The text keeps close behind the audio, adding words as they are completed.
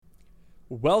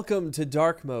Welcome to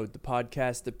Dark Mode, the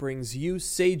podcast that brings you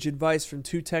sage advice from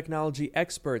two technology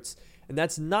experts. And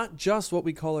that's not just what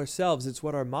we call ourselves, it's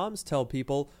what our moms tell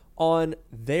people on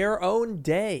their own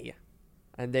day.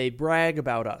 And they brag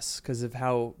about us because of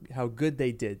how good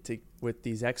they did with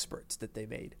these experts that they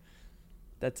made.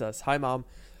 That's us. Hi, Mom.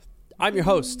 I'm your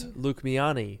host, Luke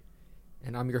Miani.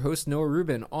 And I'm your host, Noah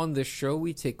Rubin. On this show,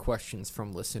 we take questions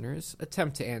from listeners,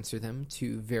 attempt to answer them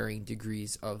to varying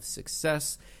degrees of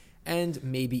success, and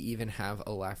maybe even have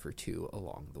a laugh or two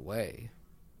along the way.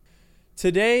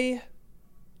 Today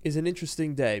is an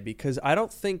interesting day because I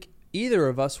don't think either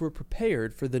of us were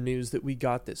prepared for the news that we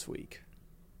got this week.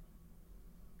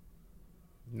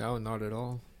 No, not at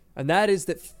all. And that is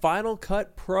that Final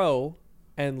Cut Pro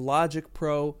and Logic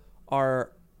Pro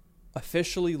are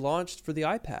officially launched for the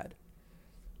iPad.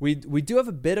 We do have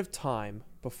a bit of time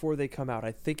before they come out.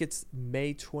 I think it's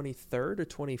May 23rd or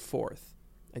 24th.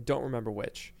 I don't remember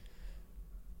which.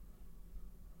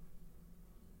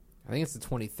 I think it's the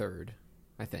 23rd,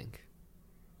 I think.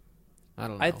 I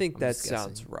don't know. I think that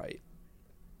sounds right.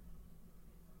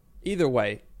 Either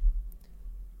way,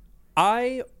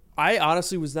 I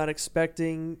honestly was not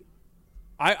expecting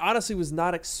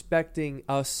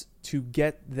us to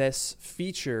get this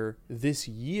feature this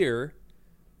year,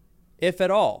 if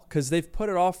at all, because they've put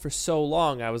it off for so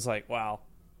long. I was like, wow,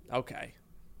 okay,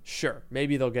 sure,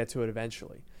 maybe they'll get to it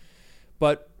eventually.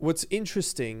 But what's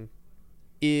interesting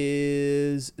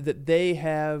is that they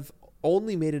have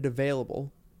only made it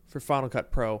available for Final Cut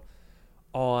Pro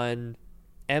on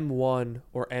M1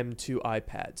 or M2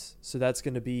 iPads. So that's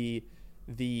going to be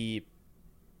the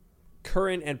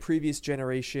current and previous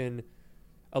generation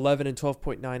 11 and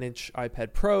 12.9 inch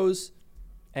iPad Pros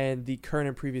and the current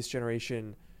and previous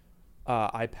generation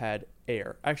iPad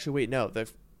Air. Actually, wait, no,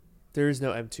 there is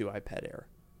no M2 iPad Air,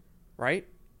 right?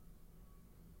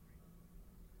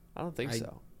 I don't think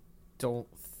so. Don't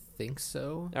think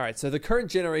so. All right, so the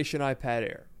current generation iPad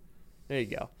Air. There you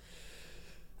go.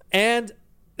 And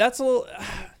that's a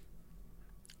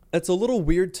little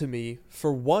weird to me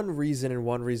for one reason and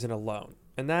one reason alone.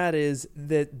 And that is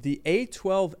that the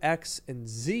A12X and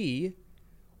Z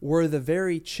were the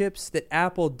very chips that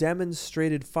Apple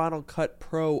demonstrated Final Cut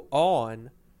Pro on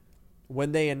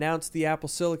when they announced the Apple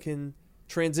Silicon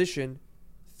transition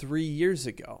 3 years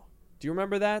ago. Do you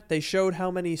remember that? They showed how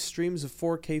many streams of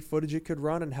 4K footage it could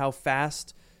run and how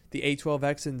fast the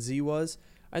A12X and Z was.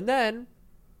 And then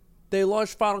they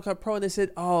launched Final Cut Pro and they said,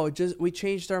 we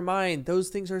changed our mind. Those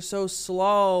things are so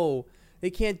slow. They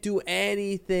can't do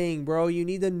anything, bro. You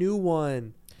need a new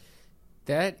one.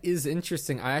 That is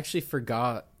interesting. I actually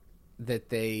forgot that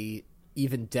they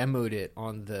even demoed it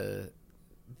on the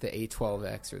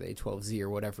A12X or the A12Z or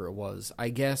whatever it was. I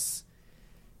guess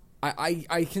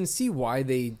I can see why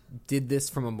they did this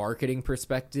from a marketing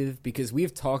perspective, because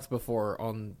we've talked before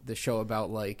on the show about,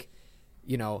 like,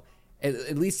 you know,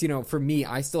 at least, you know, for me,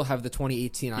 I still have the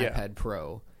 2018 iPad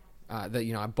Pro. That,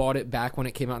 you know, I bought it back when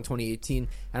it came out in 2018,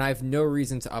 and I have no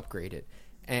reason to upgrade it.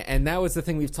 And that was the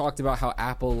thing we've talked about, how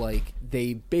Apple, like,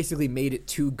 they basically made it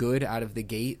too good out of the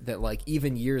gate that, like,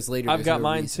 even years later, I've got no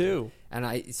mine reason. too. And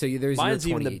there's mine's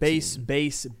your even the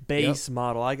base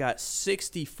model. I got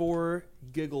 64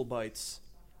 gigabytes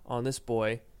on this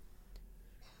boy.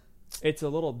 It's a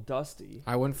little dusty.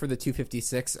 I went for the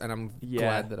 256, and I'm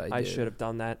glad that I did. I should have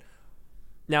done that.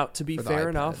 Now, to be fair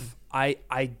enough,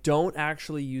 I don't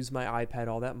actually use my iPad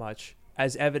all that much,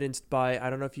 as evidenced by, I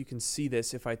don't know if you can see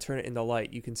this, if I turn it in the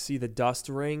light, you can see the dust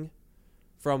ring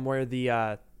from where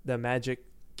the Magic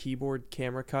Keyboard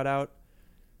camera cut out.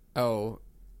 Oh,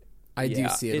 I do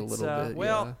see it a little bit.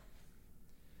 Well,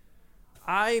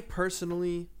 I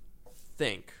personally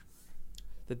think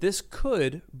that this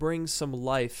could bring some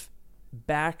life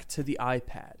back to the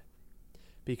iPad,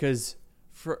 because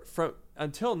from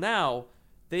until now,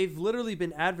 they've literally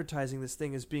been advertising this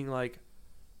thing as being like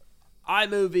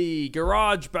iMovie,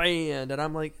 GarageBand, and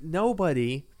I'm like,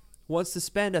 nobody wants to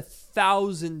spend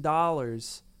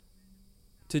 $1,000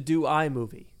 to do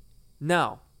iMovie.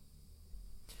 No.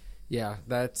 Yeah,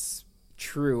 that's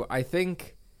true. I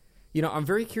think, you know, I'm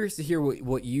very curious to hear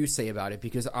what you say about it,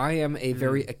 because I am a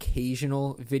very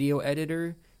occasional video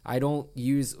editor.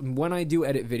 When I do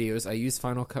edit videos, I use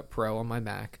Final Cut Pro on my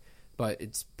Mac, but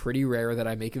it's pretty rare that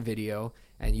I make a video,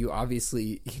 and you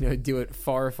obviously, you know, do it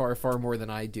far, far, far more than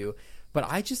I do. But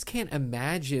I just can't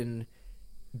imagine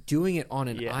doing it on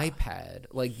an iPad,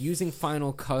 like using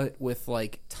Final Cut with,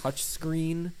 like, touch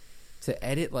screen to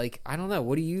edit. Like, I don't know.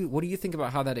 What do you think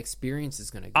about how that experience is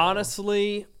going to go?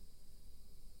 Honestly,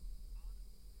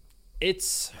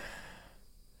 it's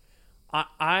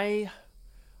I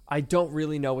don't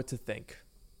really know what to think.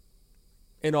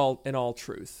 in all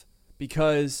truth,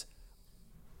 because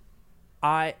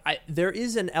I there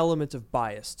is an element of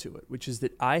bias to it, which is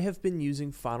that I have been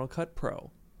using Final Cut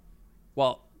Pro.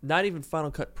 Well, not even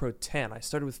Final Cut Pro 10. I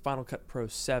started with Final Cut Pro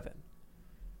 7.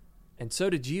 And so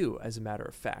did you, as a matter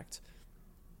of fact.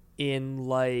 In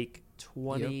like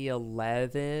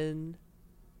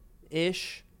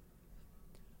 2011-ish,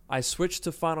 I switched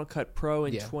to Final Cut Pro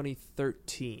in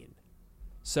 2013.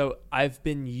 So I've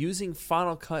been using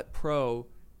Final Cut Pro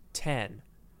 10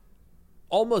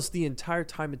 almost the entire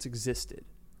time it's existed.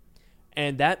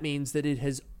 And that means that it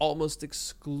has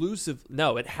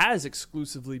it has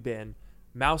exclusively been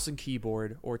mouse and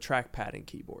keyboard or trackpad and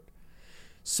keyboard.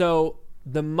 So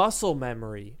the muscle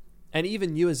memory, and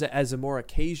even you as a more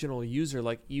occasional user,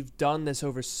 like you've done this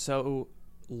over so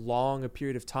long a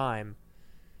period of time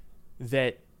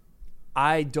that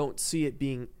I don't see it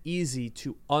being easy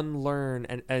to unlearn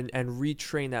and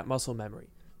retrain that muscle memory.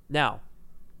 Now,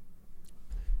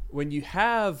 when you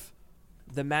have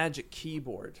the Magic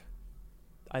Keyboard,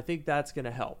 I think that's going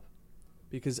to help,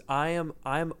 because I'm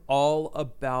all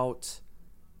about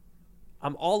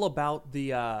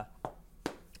the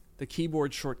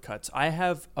keyboard shortcuts. I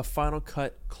have a Final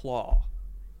Cut Claw.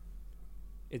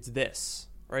 It's this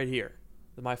right here,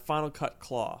 my Final Cut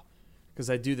Claw, because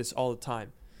I do this all the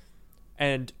time.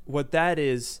 And what that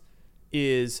is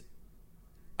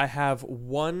I have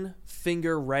one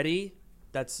finger ready.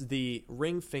 That's the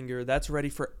ring finger. That's ready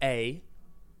for A,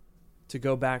 to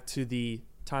go back to the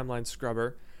timeline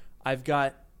scrubber. I've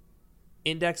got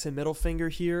index and middle finger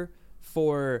here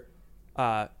for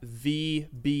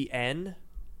VBN,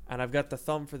 and I've got the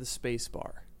thumb for the space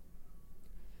bar.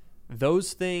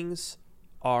 Those things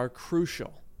are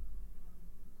crucial.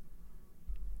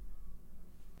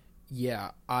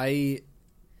 Yeah, I'm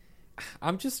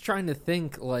just trying to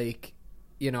think, like,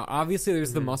 obviously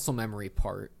there's the muscle memory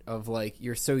part of, like,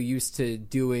 you're so used to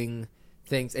doing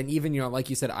things, and even, like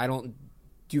you said, I don't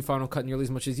do Final Cut nearly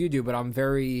as much as you do, but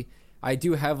I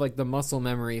do have, like, the muscle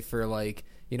memory for, like,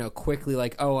 quickly,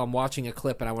 like, oh, I'm watching a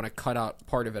clip and I want to cut out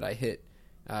part of it. I hit,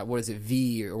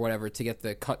 V or whatever to get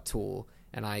the cut tool,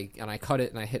 and I cut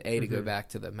it and I hit A to go back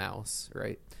to the mouse,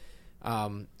 right?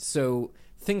 So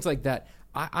things like that.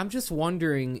 I'm just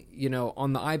wondering,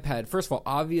 on the iPad, first of all,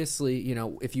 obviously,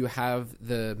 if you have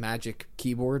the Magic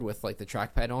Keyboard with, like, the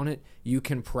trackpad on it, you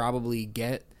can probably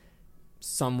get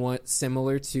somewhat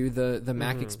similar to the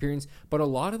Mac experience. But a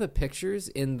lot of the pictures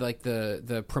in, like,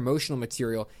 the promotional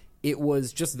material, it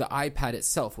was just the iPad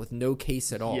itself with no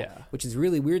case at all, which is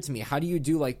really weird to me. How do you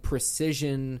do, like,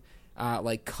 precision,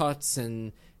 like, cuts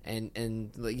and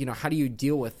how do you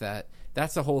deal with that?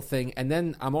 That's the whole thing. And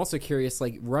then I'm also curious,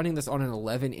 like, running this on an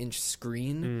 11-inch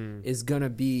screen is going to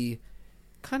be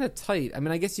kind of tight. I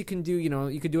mean, I guess you can do,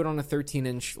 you could do it on a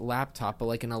 13-inch laptop, but,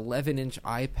 like, an 11-inch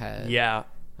iPad. Yeah.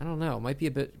 I don't know. It might be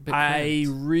a bit I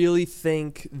really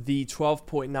think the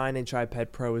 12.9-inch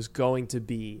iPad Pro is going to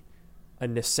be a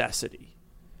necessity.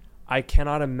 I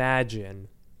cannot imagine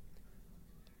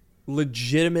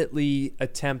legitimately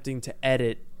attempting to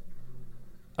edit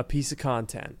a piece of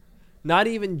content. Not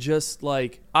even just,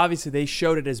 like, obviously they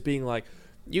showed it as being like,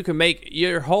 you can make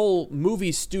your whole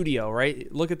movie studio, right?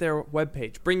 Look at their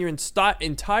webpage. Bring your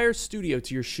entire studio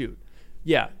to your shoot.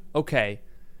 Yeah, okay.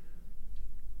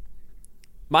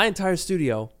 My entire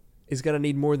studio is going to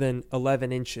need more than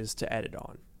 11 inches to edit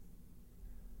on.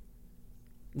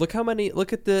 Look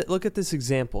at this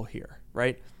example here,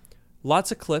 right?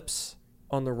 Lots of clips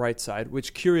on the right side,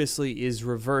 which curiously is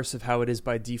reverse of how it is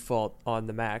by default on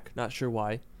the Mac. Not sure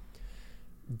why.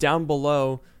 Down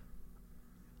below,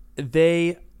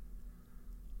 it's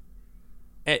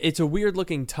a weird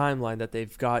looking timeline that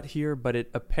they've got here, but it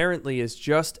apparently is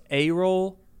just a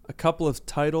roll, a couple of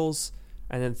titles,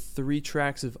 and then 3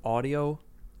 tracks of audio,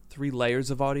 3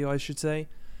 layers of audio, I should say.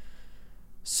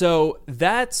 So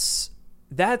that's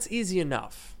easy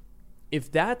enough.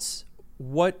 If that's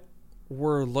what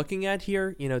we're looking at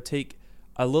here, take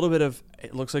a little bit of,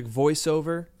 it looks like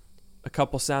voiceover, a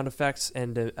couple sound effects,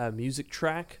 and a music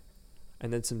track,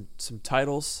 and then some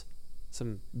titles,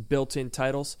 some built-in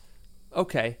titles.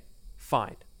 Okay,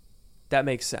 fine. That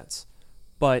makes sense.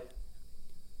 But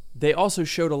they also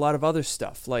showed a lot of other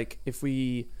stuff. Like if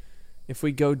we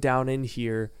go down in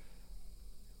here,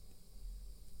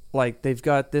 like they've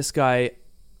got this guy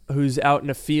who's out in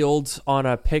a field on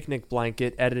a picnic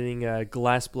blanket editing a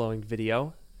glass blowing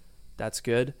video. That's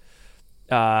good.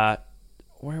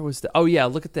 Where was oh yeah,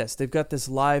 look at this. They've got this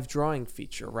live drawing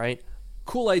feature, right?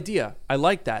 Cool idea. I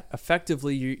like that.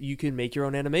 Effectively, you can make your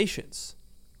own animations.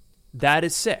 That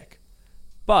is sick.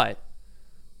 But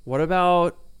what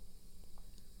about,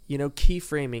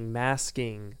 keyframing,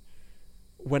 masking,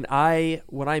 when I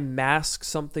mask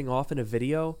something off in a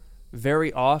video,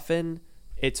 very often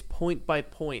it's point by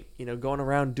point, going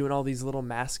around doing all these little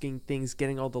masking things,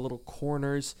 getting all the little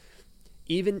corners,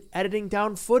 even editing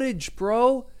down footage,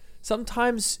 bro.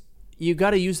 Sometimes you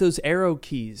got to use those arrow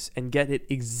keys and get it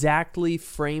exactly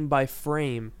frame by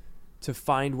frame to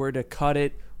find where to cut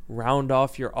it, round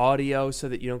off your audio so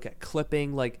that you don't get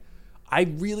clipping. Like, I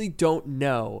really don't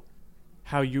know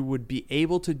how you would be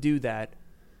able to do that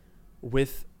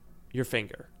with your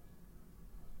finger.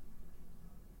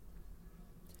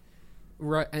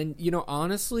 Right. And,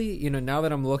 honestly, now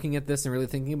that I'm looking at this and really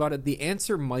thinking about it, the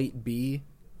answer might be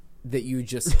that you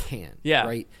just can't. Yeah.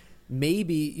 Right.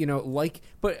 Maybe,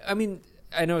 but I mean,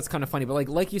 I know it's kind of funny, but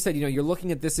like you said, you're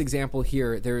looking at this example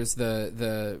here. There's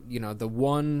the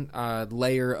one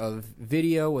layer of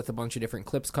video with a bunch of different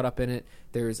clips cut up in it.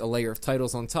 There's a layer of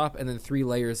titles on top, and then 3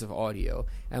 layers of audio.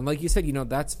 And like you said,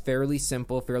 that's fairly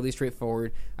simple, fairly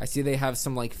straightforward. I see they have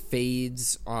some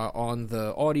fades on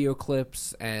the audio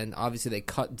clips, and obviously they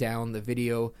cut down the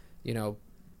video,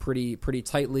 pretty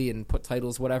tightly and put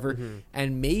titles, whatever. Mm-hmm.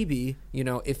 And maybe,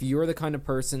 if you're the kind of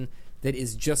person that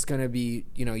is just going to be,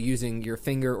 using your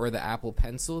finger or the Apple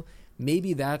Pencil,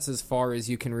 maybe that's as far as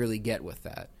you can really get with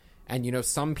that. And,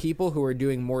 some people who are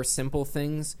doing more simple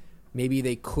things, maybe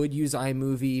they could use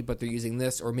iMovie, but they're using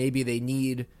this, or maybe they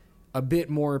need a bit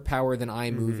more power than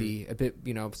iMovie, a bit,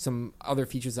 some other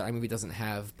features that iMovie doesn't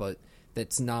have, but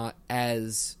that's not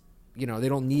as, they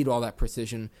don't need all that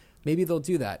precision. Maybe they'll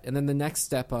do that. And then the next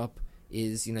step up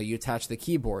is, you attach the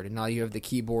keyboard, and now you have the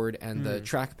keyboard and the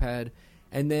trackpad.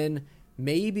 And then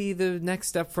maybe the next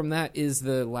step from that is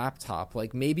the laptop.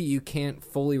 Maybe you can't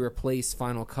fully replace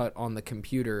Final Cut on the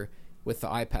computer with the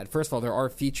iPad. First of all, there are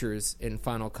features in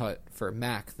Final Cut for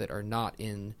Mac that are not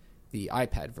in the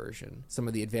iPad version. Some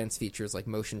of the advanced features like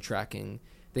motion tracking,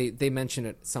 they mention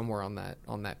it somewhere on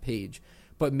that page.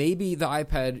 But maybe the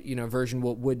iPad, version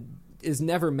is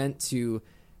never meant to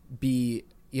be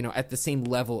at the same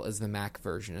level as the Mac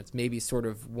version. It's maybe sort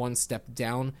of one step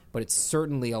down, but it's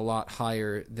certainly a lot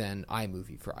higher than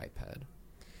iMovie for iPad.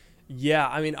 Yeah,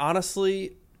 I mean,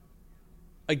 honestly,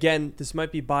 again, this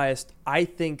might be biased. I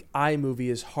think iMovie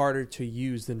is harder to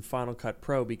use than Final Cut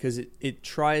Pro because it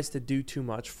tries to do too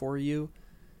much for you,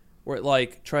 where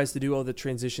it tries to do all the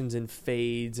transitions and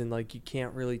fades, and you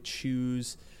can't really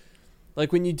choose.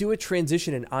 When you do a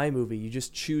transition in iMovie, you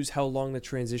just choose how long the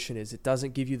transition is. It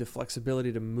doesn't give you the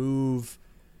flexibility to move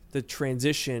the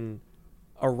transition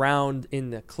around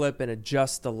in the clip and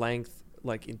adjust the length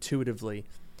intuitively.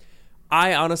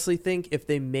 I honestly think if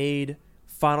they made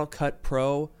Final Cut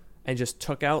Pro and just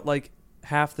took out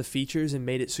half the features and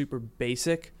made it super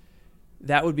basic,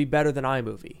 that would be better than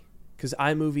iMovie, because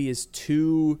iMovie is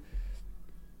too...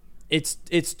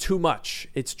 It's too much.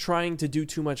 It's trying to do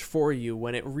too much for you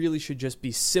when it really should just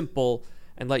be simple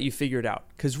and let you figure it out.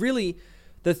 Because really,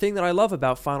 the thing that I love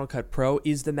about Final Cut Pro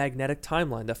is the magnetic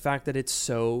timeline, the fact that it's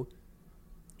so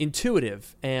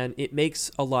intuitive and it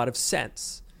makes a lot of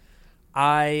sense.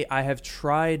 I have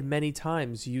tried many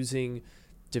times using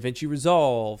DaVinci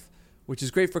Resolve, which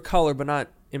is great for color, but not,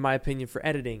 in my opinion, for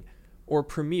editing, or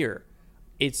Premiere.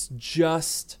 It's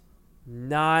just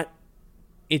not...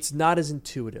 It's not as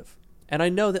intuitive. And I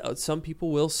know that some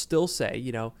people will still say,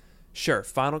 sure,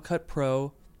 Final Cut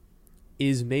Pro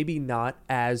is maybe not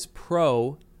as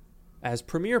pro as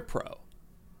Premiere Pro.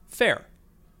 Fair.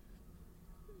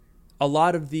 A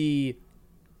lot of the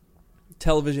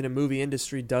television and movie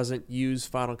industry doesn't use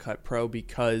Final Cut Pro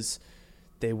because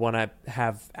they want to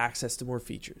have access to more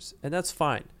features. And that's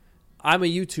fine. I'm a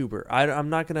YouTuber. I'm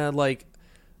not going to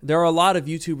there are a lot of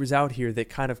YouTubers out here that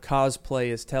kind of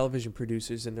cosplay as television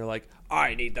producers, and they're like,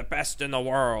 I need the best in the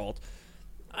world.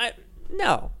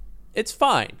 No, it's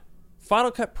fine. Final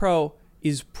Cut Pro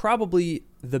is probably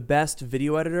the best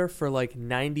video editor for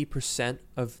 90%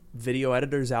 of video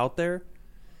editors out there.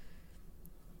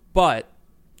 But,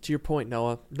 to your point,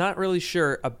 Noah, not really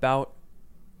sure about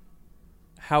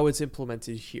how it's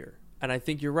implemented here. And I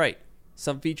think you're right.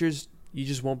 Some features you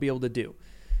just won't be able to do.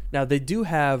 Now, they do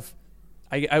have...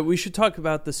 we should talk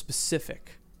about the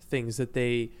specific things that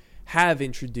they have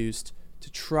introduced to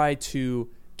try to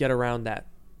get around that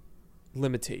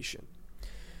limitation.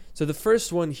 So the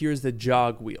first one here is the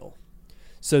jog wheel.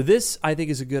 So this, I think,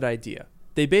 is a good idea.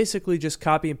 They basically just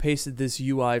copy and pasted this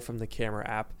UI from the camera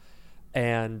app,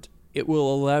 and it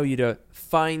will allow you to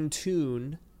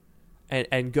fine-tune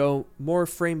and go more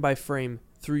frame by frame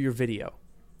through your video.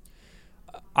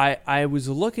 I was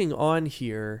looking on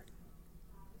here,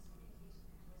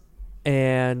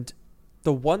 and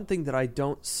the one thing that I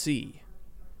don't see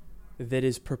that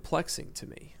is perplexing to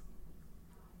me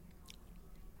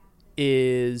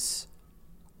is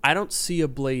I don't see a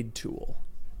blade tool.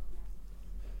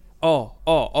 Oh,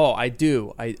 I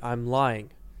do. I'm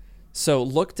lying. So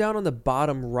look down on the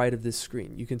bottom right of this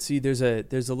screen. You can see there's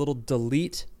a little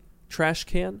delete trash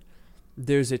can.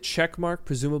 There's a check mark,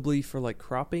 presumably for like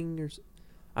cropping, or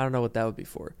I don't know what that would be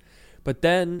for. But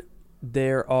then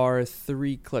there are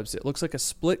 3 clips. It looks like a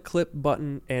split clip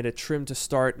button and a trim to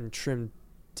start and trim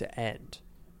to end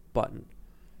button.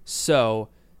 So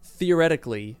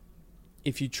theoretically,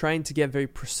 if you're trying to get very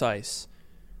precise,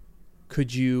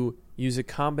 could you use a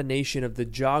combination of the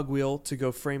jog wheel to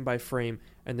go frame by frame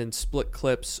and then split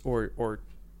clips or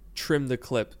trim the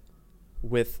clip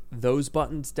with those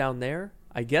buttons down there?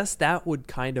 I guess that would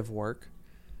kind of work.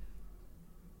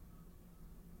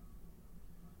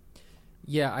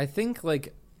 Yeah, I think,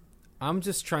 like, I'm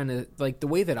just trying to, like, the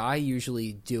way that I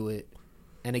usually do it,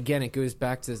 and again, it goes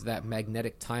back to that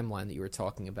magnetic timeline that you were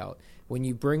talking about. When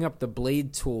you bring up the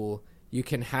blade tool, you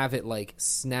can have it, like,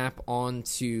 snap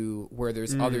onto where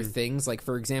there's other things. Like,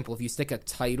 for example, if you stick a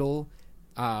title,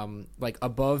 like,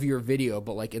 above your video,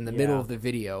 but, like, in the middle of the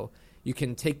video, you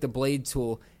can take the blade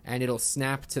tool and it'll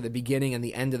snap to the beginning and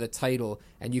the end of the title,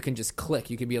 and you can just click.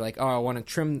 You can be like, oh, I want to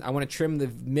trim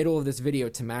the middle of this video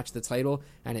to match the title,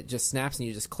 and it just snaps, and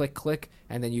you just click,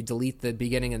 and then you delete the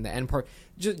beginning and the end part.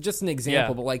 Just an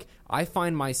example, but like I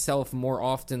find myself more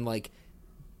often like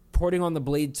putting on the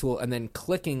blade tool and then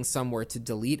clicking somewhere to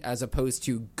delete, as opposed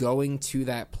to going to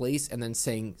that place and then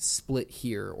saying split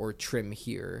here or trim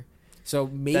here. So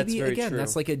maybe again,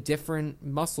 that's like a different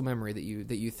muscle memory that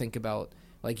you think about.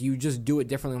 Like, you just do it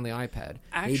differently on the iPad.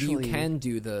 Actually, maybe you can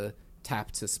do the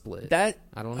tap to split. I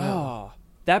don't know.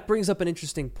 That brings up an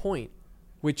interesting point,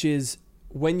 which is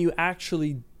when you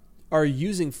actually are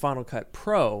using Final Cut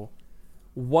Pro,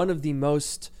 one of the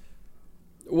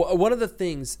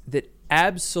things that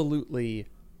absolutely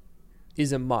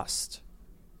is a must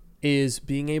is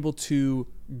being able to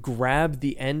grab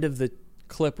the end of the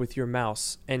clip with your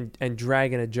mouse and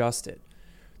drag and adjust it.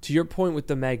 To your point with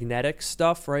the magnetic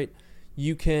stuff, right?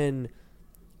 You can,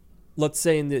 let's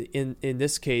say in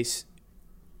this case,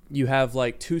 you have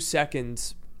like 2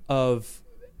 seconds of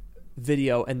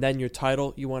video and then your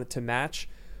title, you want it to match.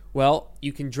 Well,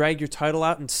 you can drag your title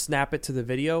out and snap it to the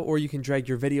video, or you can drag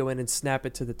your video in and snap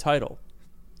it to the title.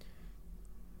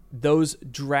 Those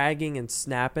dragging and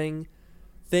snapping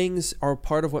things are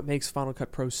part of what makes Final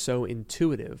Cut Pro so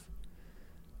intuitive.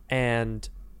 And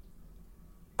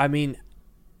I mean,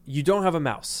 you don't have a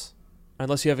mouse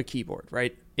unless you have a keyboard,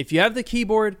 right? If you have the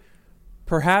keyboard,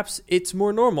 perhaps it's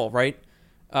more normal, right?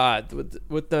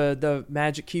 With the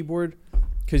Magic Keyboard,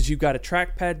 because you've got a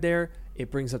trackpad there, it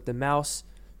brings up the mouse.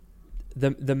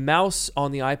 The mouse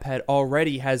on the iPad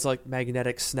already has like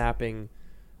magnetic snapping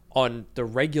on the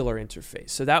regular interface,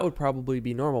 so that would probably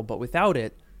be normal. But without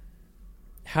it,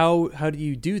 how do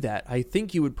you do that? I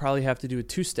think you would probably have to do a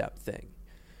 2-step thing.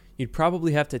 You'd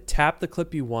probably have to tap the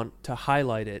clip you want to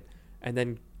highlight it, and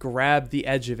then grab the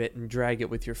edge of it and drag it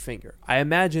with your finger. I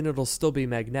imagine it'll still be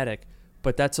magnetic,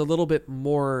 but that's a little bit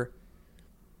more.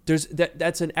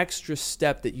 That's an extra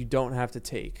step that you don't have to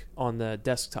take on the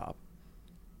desktop.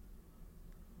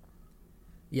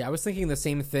 Yeah, I was thinking the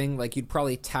same thing. Like, you'd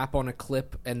probably tap on a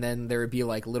clip, and then there would be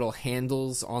like little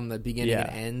handles on the beginning and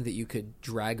end that you could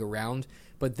drag around.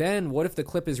 But then what if the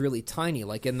clip is really tiny?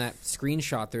 Like in that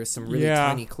screenshot, there's some really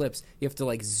tiny clips. You have to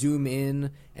like zoom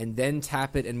in and then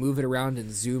tap it and move it around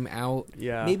and zoom out.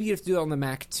 Yeah. Maybe you have to do it on the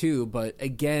Mac too, but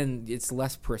again, it's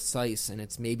less precise, and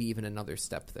it's maybe even another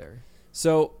step there.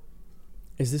 So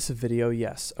is this a video?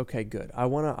 Yes. Okay, good. I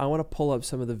wanna pull up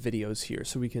some of the videos here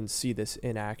so we can see this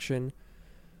in action.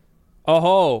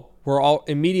 Oh, we're all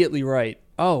immediately right.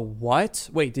 Oh,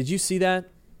 what? Wait, did you see that?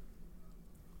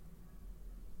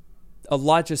 A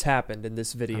lot just happened in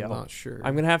this video. I'm not sure.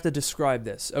 I'm going to have to describe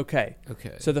this. Okay.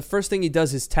 Okay. So the first thing he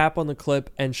does is tap on the clip,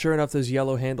 and sure enough, those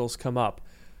yellow handles come up.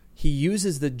 He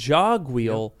uses the jog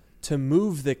wheel to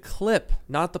move the clip,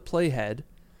 not the playhead.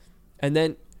 And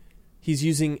then he's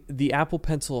using the Apple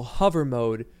Pencil hover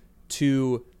mode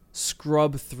to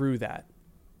scrub through that.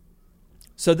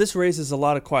 So this raises a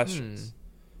lot of questions.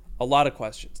 A lot of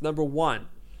questions. Number one,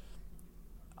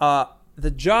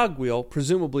 the jog wheel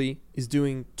presumably is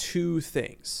doing 2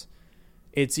 things.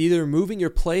 It's either moving your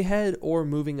playhead or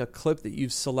moving a clip that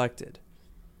you've selected.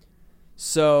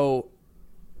 So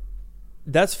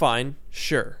that's fine.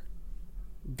 Sure.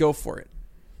 Go for it.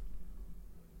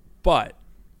 But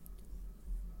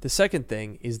the second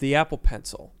thing is the Apple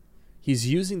Pencil. He's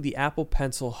using the Apple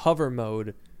Pencil hover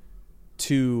mode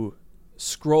to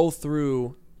scroll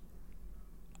through.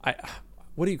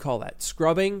 What do you call that?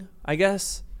 Scrubbing, I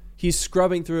guess? He's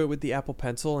scrubbing through it with the Apple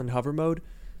Pencil in hover mode.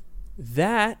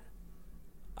 That,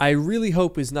 I really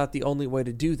hope, is not the only way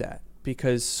to do that,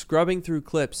 because scrubbing through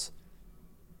clips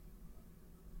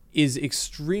is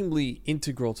extremely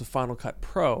integral to Final Cut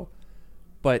Pro.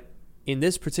 But in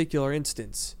this particular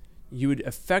instance, you would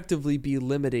effectively be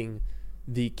limiting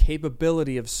the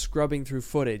capability of scrubbing through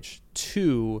footage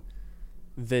to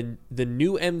the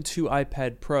new M2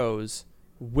 iPad Pros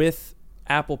with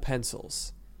Apple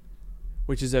Pencils,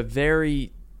 which is a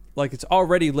very, like, it's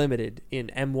already limited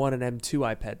in M1 and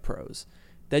M2 iPad Pros.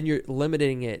 Then you're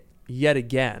limiting it yet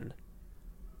again.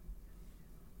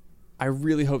 I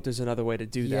really hope there's another way to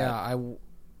do that. Yeah,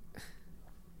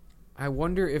 I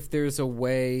wonder if there's a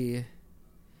way.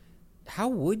 How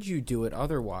would you do it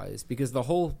otherwise? Because the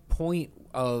whole point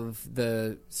of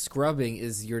the scrubbing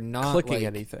is you're not clicking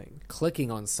anything,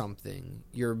 clicking on something.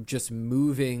 You're just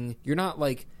moving. You're not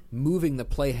like moving the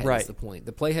playhead. Right. Is the point.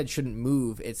 The playhead shouldn't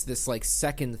move. It's this like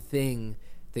second thing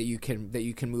that you can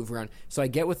move around. So I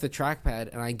get with the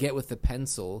trackpad and I get with the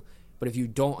pencil, but if you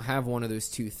don't have one of those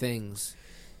two things,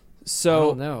 so I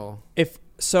don't know.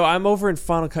 So I'm over in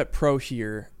Final Cut Pro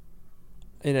here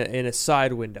in a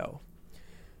side window.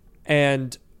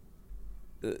 And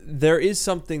there is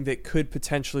something that could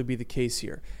potentially be the case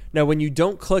here. Now, when you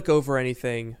don't click over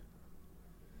anything,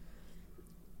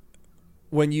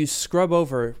 when you scrub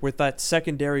over with that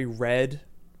secondary red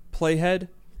playhead,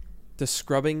 the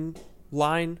scrubbing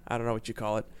line, I don't know what you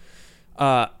call it,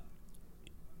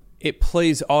 it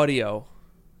plays audio.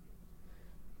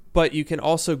 But you can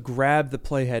also grab the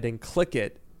playhead and click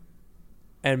it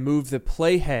and move the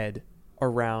playhead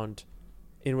around,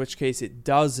 in which case it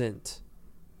doesn't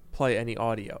play any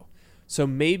audio. So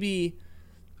maybe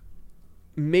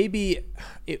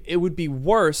it would be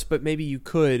worse, but maybe you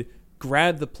could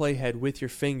grab the playhead with your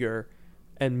finger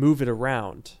and move it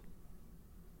around.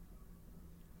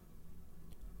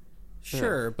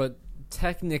 Sure, but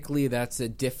technically that's a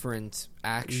different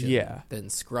action than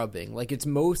scrubbing. Like, it's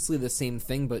mostly the same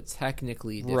thing, but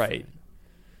technically different. Right.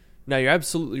 Now, you're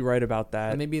absolutely right about that.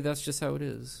 And maybe that's just how it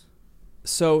is.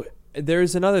 So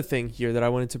there's another thing here that I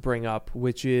wanted to bring up,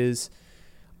 which is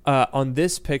on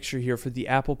this picture here for the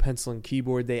Apple Pencil and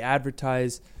keyboard, they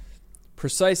advertise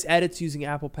precise edits using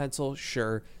Apple Pencil.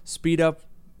 Sure. Speed up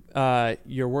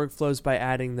your workflows by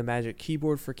adding the Magic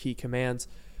Keyboard for key commands.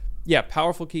 Yeah,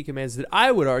 powerful key commands that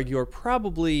I would argue are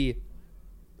probably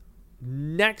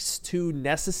next to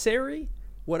necessary.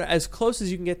 As close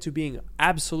as you can get to being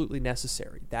absolutely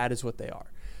necessary. That is what they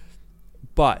are.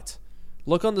 But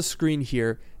look on the screen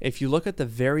here. If you look at the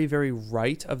very, very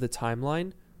right of the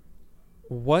timeline,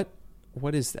 what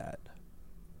is that?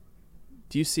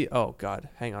 Do you see? Oh, God.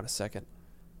 Hang on a second.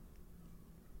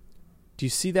 Do you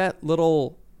see that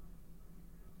little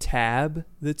tab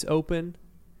that's open?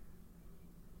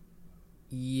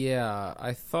 Yeah,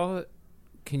 I thought.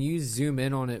 Can you zoom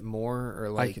in on it more, or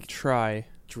like I could try.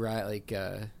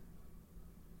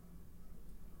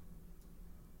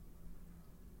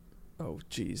 Oh,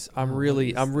 geez. I'm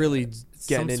really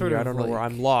getting in here. I don't know where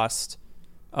I'm lost.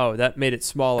 Oh, that made it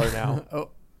smaller now.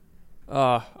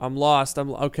 I'm lost.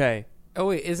 Okay. Oh,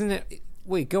 wait, isn't it?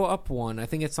 Wait, go up one. I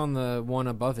think it's on the one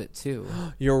above it, too.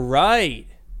 You're right.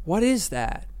 What is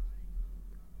that?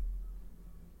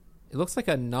 It looks like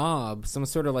a knob, some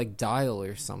sort of like dial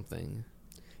or something.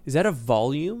 Is that a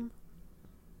volume?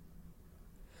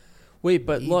 Wait,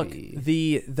 but Maybe. Look,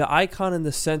 the icon in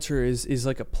the center is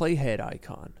like a playhead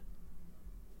icon.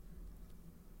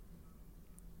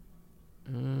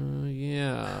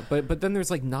 Yeah, but then there's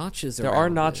like notches around it. There are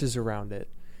notches around it.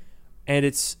 And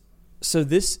it's so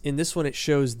in this one it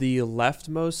shows the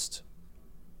leftmost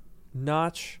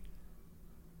notch.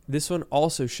 This one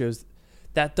also shows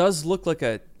that does look like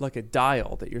a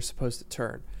dial that you're supposed to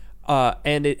turn.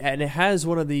 And it has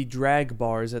one of the drag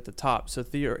bars at the top, so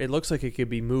it looks like it could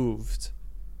be moved.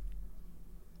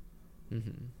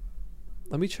 Mm-hmm.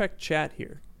 Let me check chat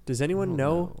here. Does anyone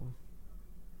know?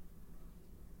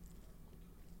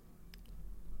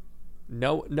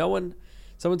 No one.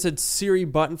 Someone said Siri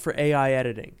button for AI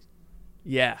editing.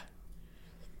 Yeah.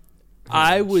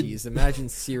 I would. Geez, imagine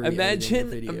Siri.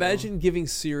 Imagine giving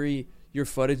Siri your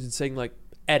footage and saying like,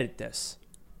 edit this.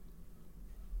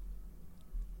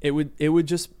 It would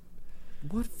just.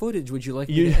 What footage would you like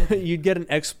me to edit? You'd get an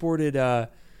exported.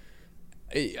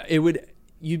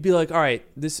 You'd be like, all right,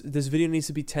 this video needs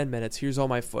to be 10 minutes. Here's all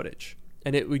my footage,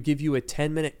 and it would give you a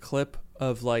 10-minute clip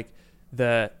of like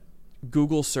the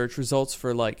Google search results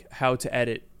for like how to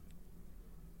edit.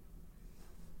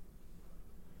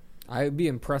 I would be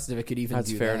impressed if it could even do that.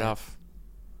 That's fair enough.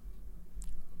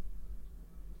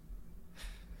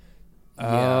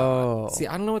 Yeah. See,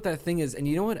 I don't know what that thing is. And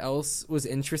you know what else was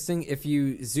interesting? If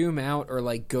you zoom out or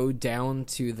like go down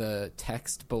to the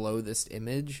text below this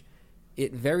image,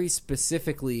 it very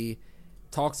specifically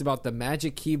talks about the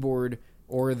Magic Keyboard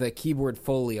or the Keyboard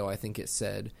Folio, I think it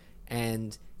said.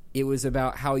 And it was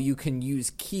about how you can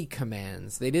use key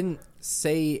commands. They didn't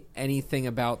say anything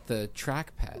about the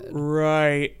trackpad.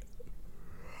 Right.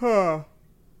 Huh.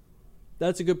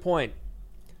 That's a good point.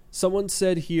 Someone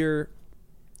said here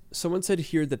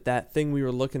that thing we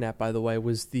were looking at, by the way,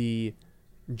 was the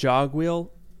jog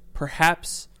wheel.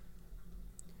 Perhaps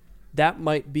that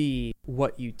might be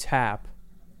what you tap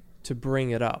to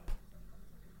bring it up.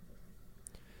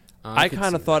 I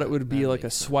kind of thought it would be like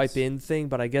a swipe in thing,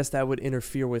 but I guess that would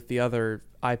interfere with the other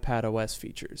iPad OS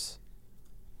features.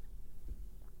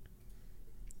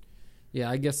 Yeah,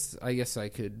 I guess I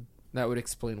could. That would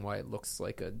explain why it looks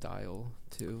like a dial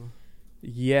too.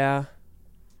 Yeah.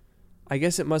 I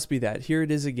guess it must be that. Here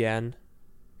it is again.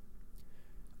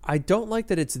 I don't like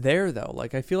that it's there though.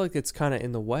 Like I feel like it's kind of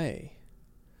in the way.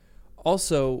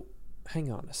 Also,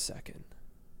 hang on a second.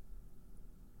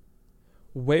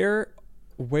 Where's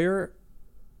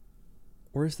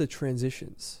the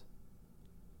transitions?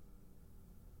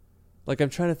 Like I'm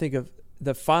trying to think of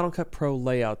the Final Cut Pro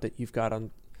layout that you've got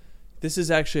on. This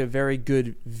is actually a very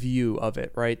good view of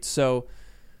it, right? So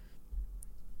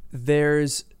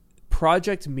there's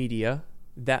Project Media,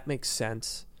 that makes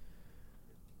sense.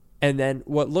 And then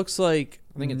what looks like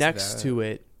next to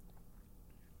it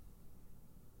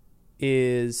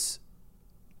is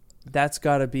that's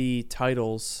got to be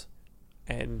titles,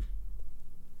 and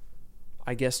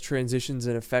I guess transitions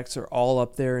and effects are all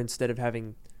up there instead of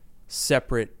having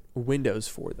separate windows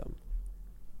for them.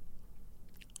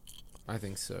 I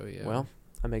think so, yeah. Well,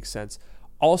 that makes sense.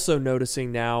 Also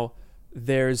noticing now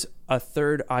there's a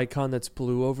third icon that's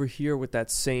blue over here with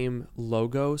that same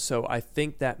logo. So I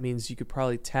think that means you could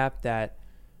probably tap that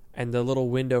and the little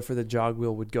window for the jog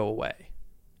wheel would go away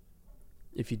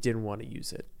if you didn't want to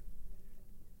use it.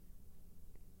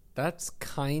 That's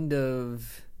kind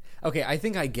of... Okay, I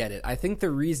think I get it. I think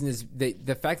the reason is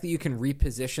the fact that you can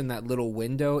reposition that little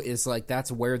window is like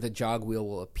that's where the jog wheel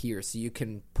will appear. So you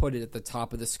can put it at the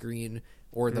top of the screen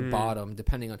or the bottom,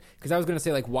 depending on... Because I was going to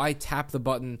say, like, why tap the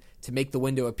button to make the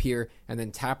window appear and then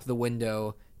tap the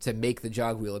window to make the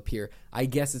jog wheel appear? I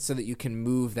guess it's so that you can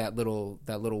move that little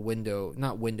window,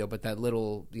 not window, but that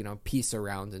little, piece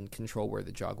around and control where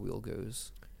the jog wheel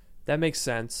goes. That makes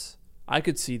sense. I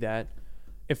could see that.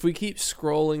 If we keep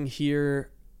scrolling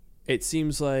here... It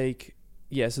seems like,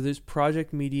 yeah, so there's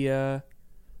Project Media,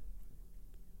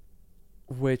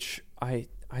 which I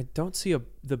don't see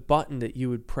the button that you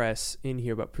would press in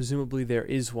here, but presumably there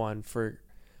is one for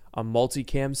a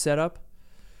multicam setup.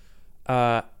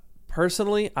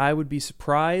 Personally, I would be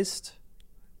surprised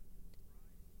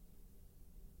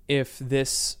if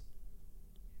this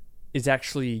is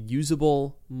actually a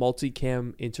usable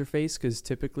multicam interface, because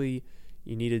typically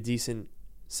you need a decent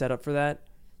setup for that.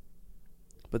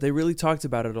 But they really talked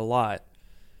about it a lot.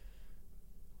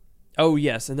 Oh,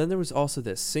 yes. And then there was also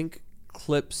this. Sync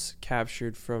clips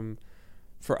captured for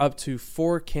up to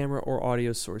 4 camera or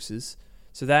audio sources.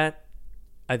 So that,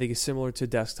 I think, is similar to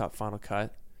desktop Final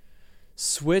Cut.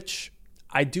 Switch.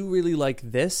 I do really like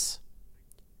this.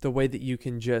 The way that you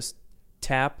can just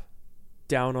tap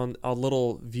down on a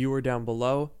little viewer down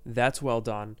below. That's well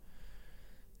done.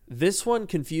 This one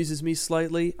confuses me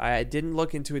slightly. I didn't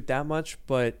look into it that much,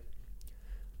 but...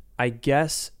 I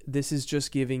guess this is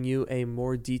just giving you a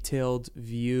more detailed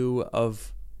view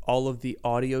of all of the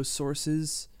audio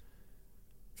sources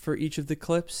for each of the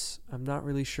clips. I'm not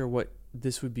really sure what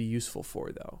this would be useful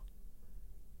for, though.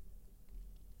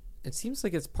 It seems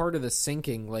like it's part of the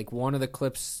syncing. Like one of the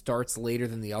clips starts later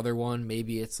than the other one.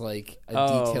 Maybe it's like a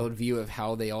detailed view of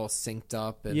how they all synced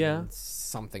up and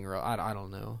something. I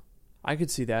don't know. I could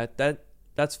see that.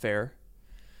 That's fair.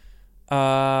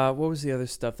 What was the other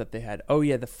stuff that they had? Oh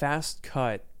yeah, the fast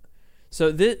cut. So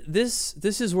this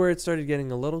is where it started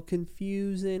getting a little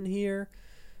confusing here,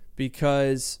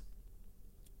 because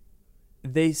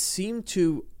they seem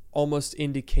to almost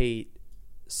indicate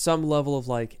some level of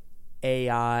like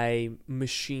AI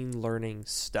machine learning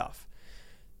stuff.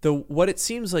 What it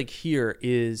seems like here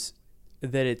is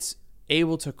that it's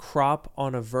able to crop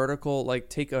on a vertical, like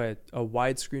take a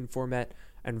widescreen format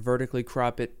and vertically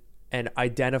crop it and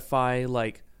identify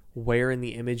like where in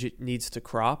the image it needs to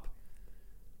crop.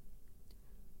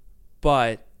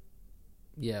 But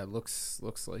yeah, it looks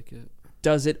like it.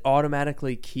 Does it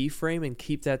automatically keyframe and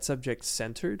keep that subject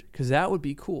centered? Because that would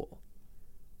be cool.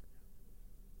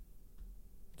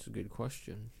 It's a good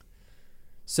question.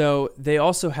 So they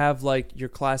also have like your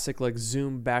classic like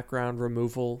zoom background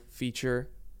removal feature.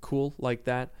 Cool, like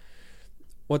that.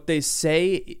 What they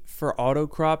say for auto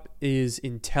crop is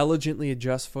intelligently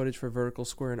adjust footage for vertical,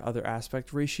 square, and other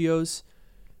aspect ratios.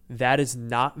 That is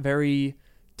not very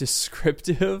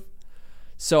descriptive.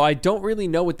 So I don't really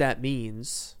know what that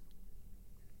means.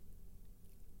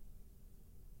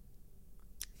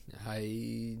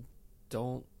 I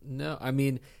don't know. I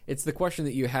mean, it's the question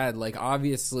that you had. Like,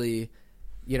 obviously,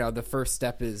 the first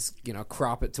step is,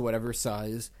 crop it to whatever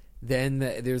size. Then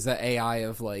there's the AI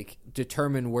of, like,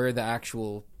 determine where the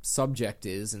actual subject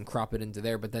is and crop it into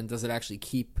there. But then does it actually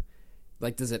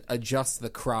does it adjust the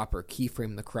crop or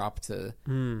keyframe the crop to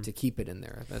keep it in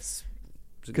there?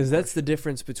 Because that's the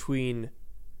difference between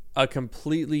a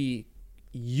completely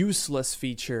useless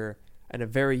feature and a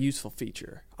very useful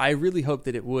feature. I really hope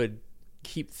that it would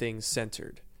keep things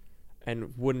centered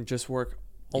and wouldn't just work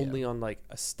only on like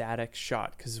a static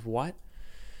shot. Because what?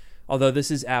 Although this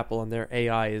is Apple and their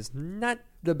AI is not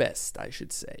the best, I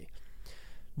should say.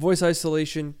 Voice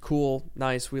isolation, cool,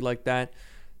 nice, we like that.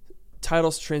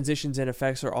 Titles, transitions, and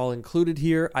effects are all included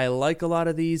here. I like a lot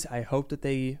of these. I hope that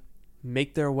they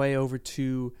make their way over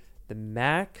to the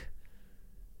Mac.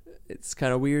 It's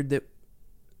kind of weird that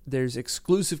there's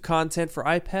exclusive content for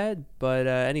iPad, but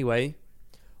anyway,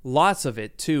 lots of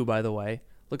it too, by the way.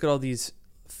 Look at all these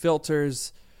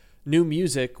filters, new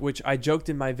music, which I joked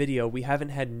in my video. We haven't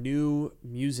had new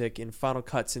music in Final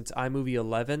Cut since iMovie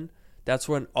 11. That's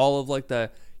when all of like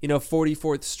the,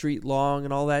 44th Street Long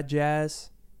and all that jazz.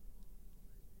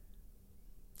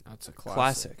 That's a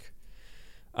classic.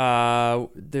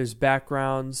 There's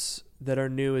backgrounds that are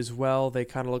new as well. They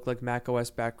kind of look like macOS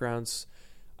backgrounds.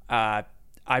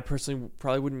 I personally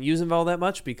probably wouldn't use them all that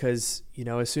much because,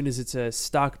 as soon as it's a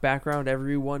stock background,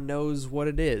 everyone knows what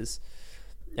it is.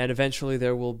 And eventually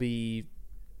there will be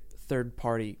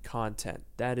third-party content.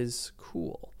 That is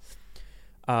cool.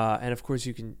 And, of course,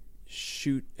 you can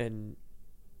shoot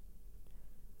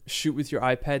with your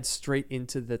iPad straight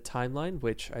into the timeline,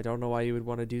 which I don't know why you would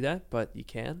want to do that, but you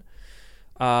can.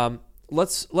 I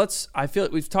feel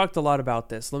like we've talked a lot about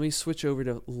this. Let me switch over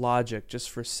to Logic just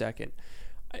for a second.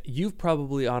 You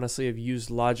probably honestly have used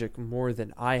Logic more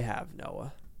than I have,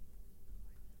 Noah.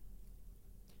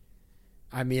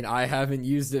 I mean, I haven't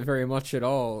used it very much at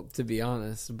all, to be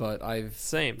honest, but I've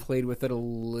played with it a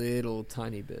little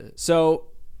tiny bit. So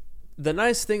the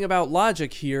nice thing about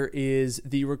Logic here is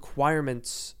the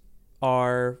requirements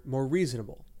are more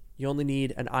reasonable. You only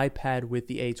need an iPad with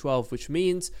the A12, which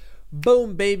means,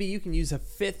 boom, baby, you can use a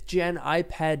 5th gen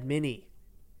iPad mini.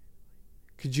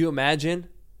 Could you imagine?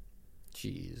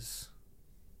 Jeez.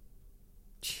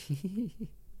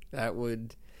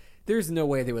 There's no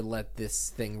way they would let this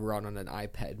thing run on an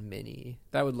iPad mini.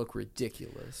 That would look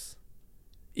ridiculous.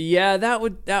 Yeah, that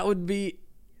would be,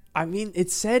 I mean,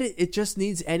 it said it just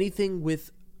needs anything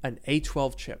with an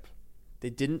A12 chip. They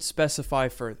didn't specify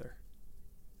further.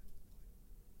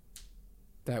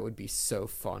 That would be so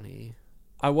funny.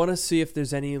 I want to see if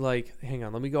there's any, hang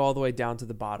on, let me go all the way down to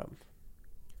the bottom.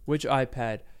 Which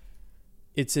iPad?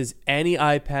 It says any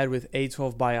iPad with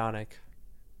A12 Bionic.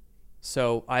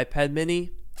 So, iPad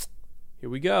mini, here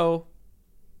we go.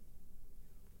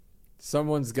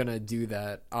 Someone's going to do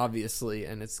that, obviously,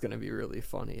 and it's going to be really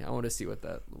funny. I want to see what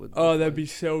that would look that'd be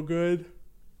so good.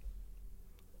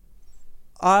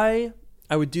 I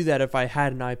would do that if I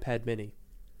had an iPad mini.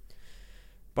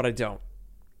 But I don't,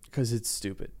 because it's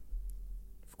stupid.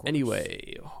 Of course.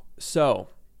 Anyway, so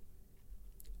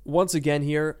once again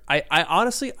here, I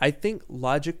honestly think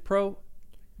Logic Pro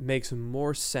makes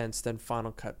more sense than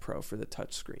Final Cut Pro for the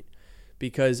touchscreen,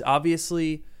 because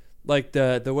obviously, like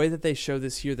the way that they show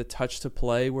this here, the touch to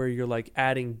play, where you're like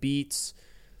adding beats,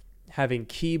 having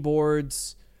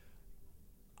keyboards,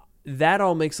 that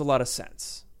all makes a lot of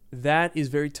sense. That is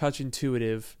very touch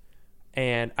intuitive,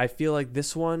 and I feel like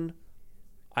this one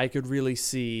I could really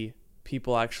see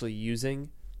people actually using.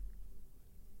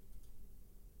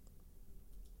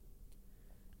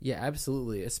 Yeah,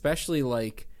 absolutely. Especially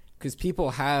because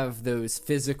people have those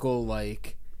physical, I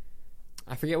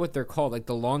forget what they're called, like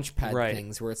the launchpad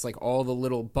things, where it's like all the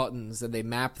little buttons and they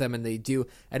map them and they do.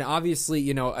 And obviously,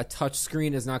 a touch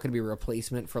screen is not going to be a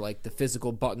replacement for like the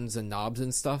physical buttons and knobs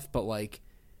and stuff. But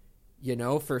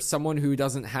for someone who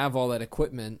doesn't have all that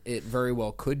equipment, it very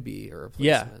well could be a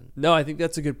replacement. Yeah. No, I think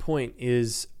that's a good point.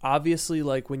 Is obviously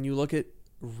when you look at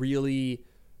really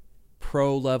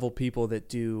pro level people that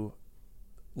do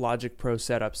Logic Pro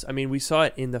setups. I mean, we saw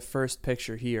it in the first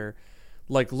picture here.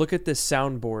 Look at this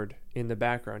soundboard in the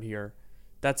background here.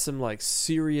 That's some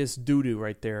serious doo-doo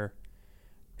right there.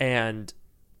 And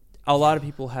a lot of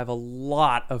people have a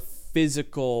lot of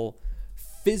physical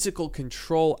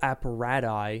control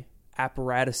apparatuses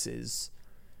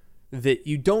that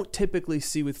you don't typically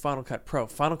see with Final Cut Pro.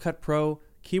 Final Cut Pro,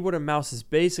 keyboard and mouse is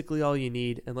basically all you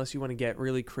need unless you want to get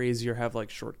really crazy or have like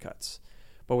shortcuts.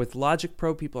 But with Logic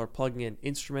Pro, people are plugging in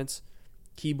instruments,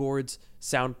 keyboards,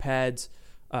 sound pads,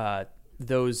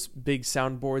 those big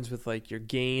soundboards with like your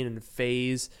gain and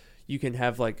phase. You can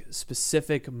have like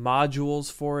specific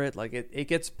modules for it. Like it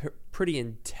gets pretty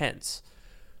intense.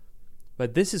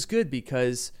 But this is good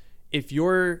because if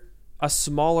you're a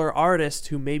smaller artist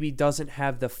who maybe doesn't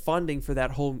have the funding for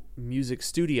that whole music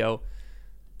studio,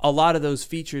 a lot of those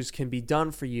features can be done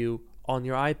for you on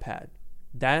your iPad.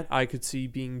 That I could see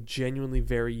being genuinely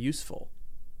very useful.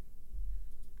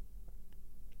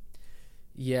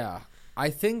 Yeah.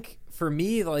 I think for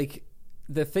me, like,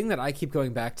 the thing that I keep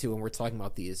going back to when we're talking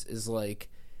about these is, like,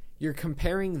 you're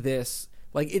comparing this.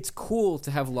 Like, it's cool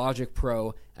to have Logic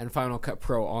Pro and Final Cut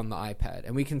Pro on the iPad.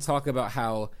 And we can talk about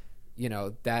how, you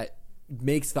know, that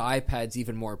makes the iPads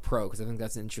even more pro, because I think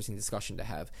that's an interesting discussion to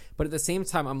have. But at the same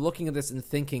time, I'm looking at this and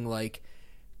thinking, like,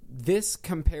 this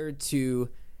compared to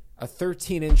a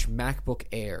 13-inch MacBook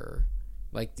Air,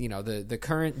 like, you know, the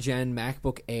current gen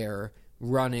MacBook Air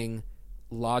running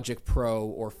Logic Pro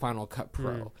or Final Cut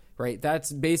Pro, right?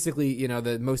 That's basically, you know,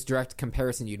 the most direct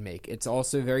comparison you'd make. It's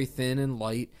also very thin and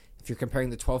light. If you're comparing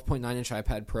the 12.9-inch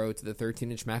iPad Pro to the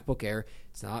 13-inch MacBook Air,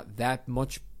 it's not that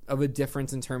much of a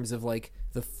difference in terms of, like,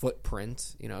 the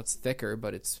footprint. You know, it's thicker,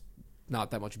 but it's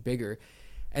not that much bigger.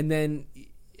 And then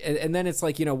it's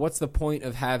like, you know, what's the point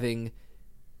of having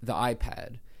the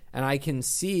iPad? And I can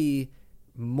see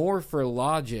more for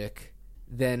Logic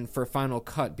than for Final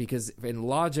Cut, because in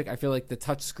Logic, I feel like the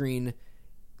touchscreen,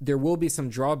 there will be some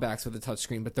drawbacks with the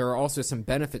touchscreen, but there are also some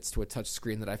benefits to a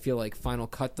touchscreen that I feel like Final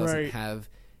Cut doesn't have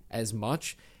as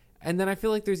much. And then I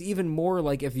feel like there's even more,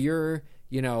 like, if you're,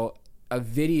 you know, a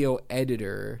video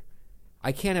editor,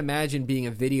 I can't imagine being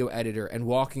a video editor and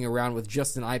walking around with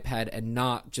just an iPad and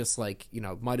not just, like, you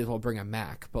know, might as well bring a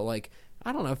Mac. But, like,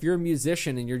 I don't know, if you're a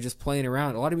musician and you're just playing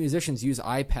around, a lot of musicians use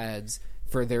iPads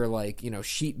for their, like, you know,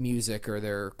 sheet music or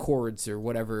their chords or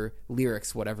whatever,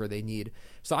 lyrics, whatever they need.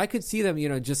 So I could see them, you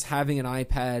know, just having an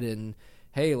iPad and,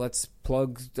 hey, let's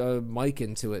plug a mic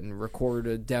into it and record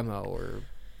a demo or,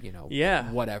 you know,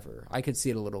 whatever. I could see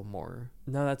it a little more.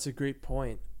 No, that's a great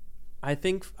point. I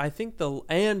think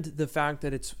the fact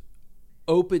that it's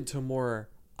open to more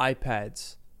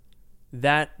iPads,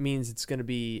 that means it's going to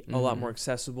be a lot more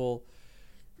accessible.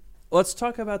 Let's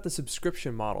talk about the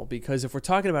subscription model, because if we're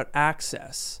talking about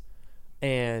access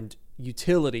and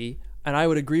utility, and I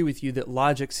would agree with you that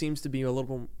Logic seems to be a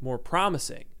little more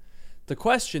promising, the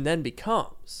question then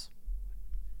becomes,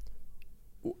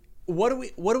 what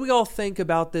do we all think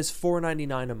about this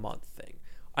 $4.99 a month thing?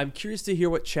 I'm curious to hear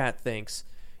what chat thinks.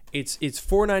 It's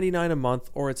 $4.99 a month,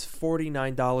 or it's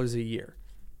 $49 a year.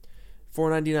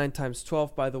 $4.99 times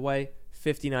 12, by the way,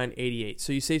 $59.88.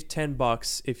 So you save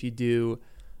 $10 if you do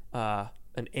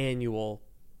an annual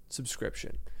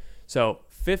subscription. So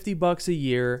 $50 a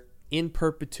year in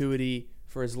perpetuity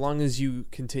for as long as you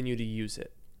continue to use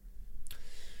it.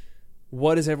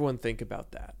 What does everyone think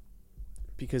about that?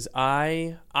 Because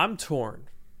I'm torn.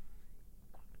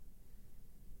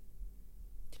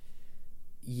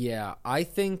 Yeah, I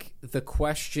think the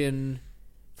question,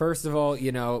 first of all,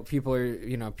 you know,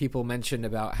 people mentioned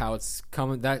about how it's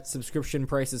coming, that subscription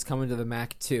price is coming to the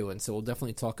Mac too, and so we'll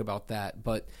definitely talk about that.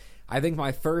 But I think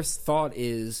my first thought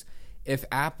is, if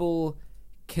Apple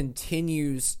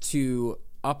continues to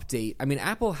update, I mean,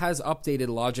 Apple has updated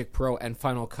Logic Pro and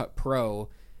Final Cut Pro,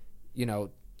 you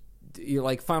know,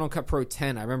 like Final Cut Pro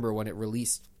 10, I remember when it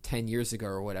released 10 years ago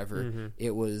or whatever,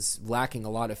 it was lacking a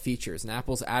lot of features, and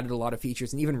Apple's added a lot of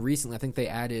features, and even recently I think they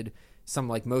added some,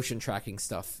 like, motion tracking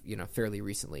stuff, you know, fairly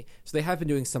recently. So they have been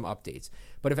doing some updates.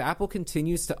 But if Apple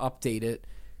continues to update it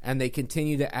and they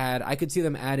continue to add, I could see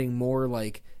them adding more,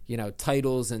 like, you know,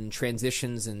 titles and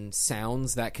transitions and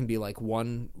sounds. That can be like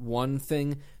one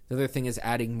thing. The other thing is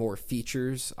adding more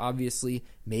features, obviously.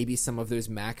 Maybe some of those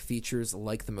Mac features,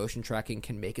 like the motion tracking,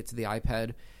 can make it to the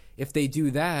iPad. If they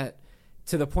do that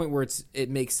to the point where it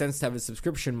makes sense to have a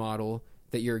subscription model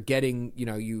that you're getting, you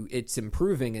know, it's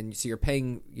improving, and so you're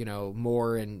paying, you know,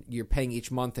 more, and you're paying each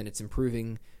month and it's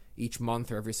improving each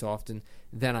month or every so often,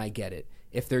 then I get it.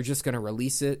 If they're just going to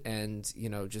release it and, you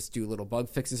know, just do little bug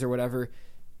fixes or whatever,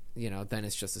 you know, then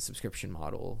it's just a subscription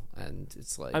model, and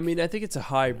it's like, I mean, I think it's a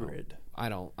hybrid. You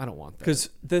know, I don't want that. Because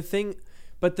the thing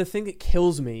that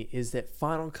kills me is that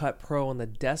Final Cut Pro on the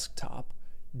desktop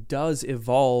does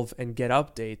evolve and get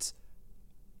updates,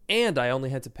 and I only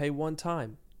had to pay one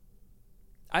time.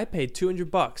 I paid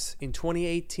 $200 in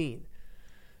 2018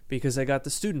 because I got the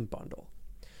student bundle.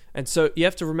 And so you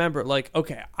have to remember, like,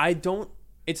 okay,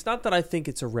 it's not that I think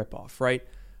it's a ripoff, right?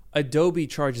 Adobe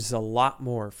charges a lot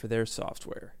more for their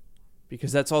software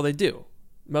because that's all they do,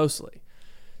 mostly.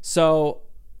 So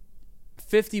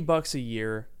 $50 a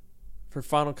year for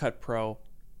Final Cut Pro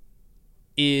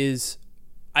is,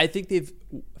 I think they've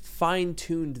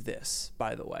fine-tuned this,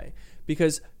 by the way,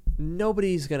 because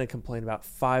nobody's going to complain about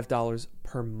 $5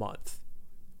 per month.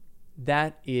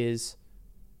 That is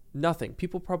nothing.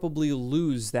 People probably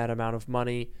lose that amount of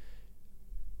money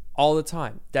all the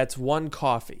time. That's one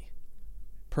coffee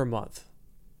per month.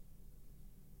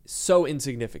 So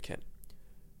insignificant.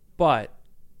 But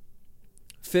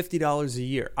 $50 a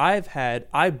year.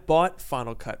 I bought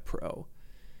Final Cut Pro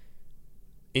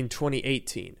in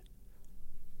 2018.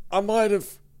 I might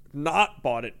have not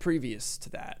bought it previous to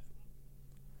that.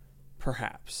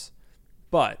 Perhaps.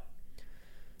 But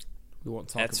we won't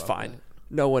talk that's about fine. that.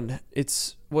 No one,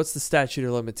 what's the statute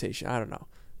of limitation? I don't know.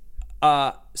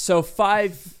 So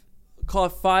call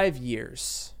it 5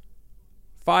 years.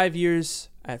 5 years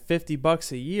at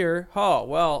 $50 a year. Oh,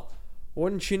 well,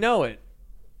 wouldn't you know it?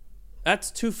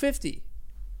 That's $250.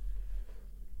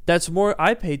 That's more.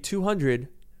 I paid $200.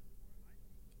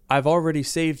 I've already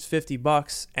saved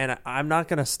 $50, and I'm not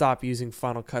going to stop using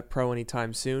Final Cut Pro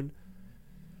anytime soon.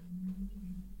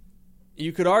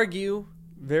 You could argue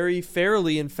very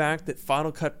fairly, in fact, that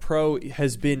Final Cut Pro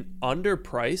has been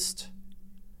underpriced.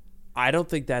 I don't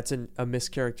think that's a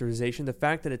mischaracterization. The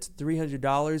fact that it's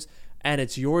 $300 and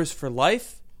it's yours for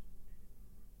life,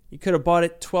 you could have bought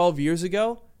it 12 years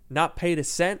ago, not paid a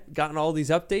cent, gotten all these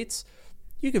updates.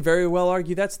 You could very well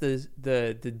argue that's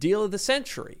the deal of the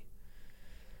century.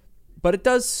 But it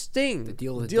does sting. The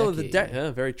deal of the decade.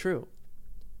 decade. Very true.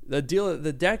 The deal of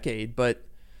the decade, but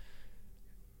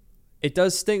it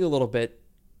does sting a little bit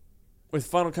with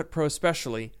Final Cut Pro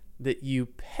especially, that you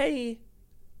pay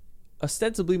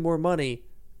ostensibly more money,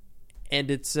 and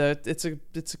it's a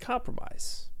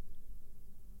compromise.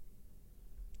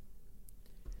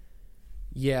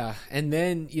 Yeah, and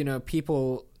then,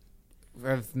 people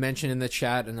have mentioned in the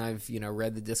chat, and I've,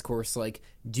 read the discourse, like,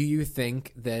 do you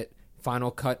think that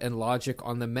Final Cut and Logic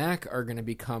on the Mac are going to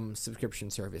become subscription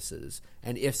services?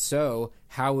 And if so,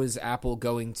 how is Apple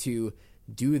going to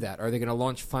do that? Are they going to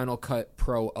launch Final Cut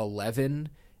Pro 11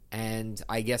 and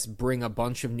I guess bring a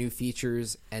bunch of new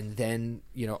features and then,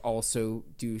 also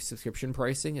do subscription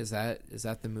pricing? Is that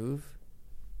the move?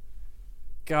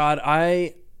 God,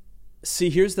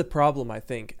 here's the problem. I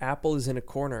think Apple is in a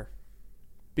corner,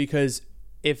 because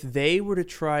if they were to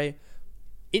try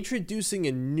introducing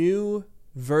a new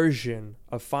version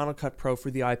of Final Cut Pro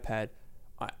for the iPad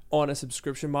on a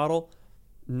subscription model,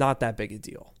 not that big a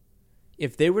deal.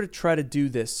 If they were to try to do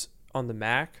this on the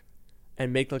Mac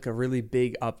and make like a really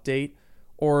big update,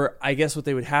 or I guess what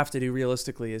they would have to do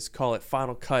realistically is call it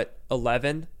Final Cut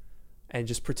 11 and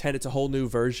just pretend it's a whole new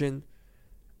version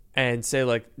and say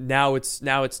like now it's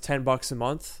 $10 a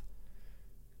month,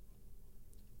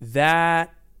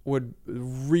 that would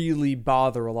really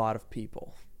bother a lot of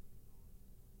people.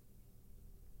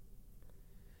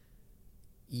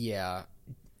 Yeah,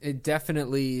 it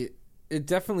definitely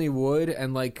would.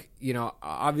 And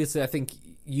obviously I think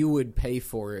you would pay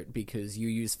for it because you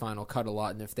use Final Cut a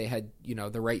lot, and if they had,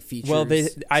 the right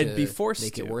features, I'd be forced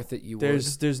make to it worth it.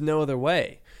 There's no other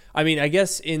way. I mean, I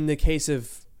guess in the case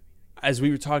of, as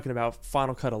we were talking about,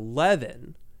 Final Cut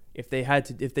 11, if they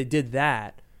did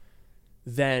that,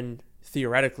 then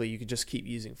theoretically you could just keep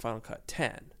using Final Cut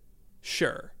 10.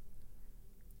 Sure.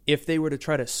 If they were to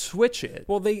try to switch it,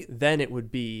 then it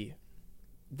would be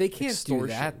they can't extortion.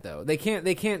 Do that though. They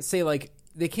can't say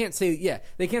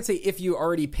if you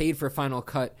already paid for Final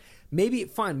Cut, maybe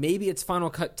it's Final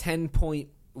Cut 10 point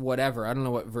whatever. I don't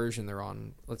know what version they're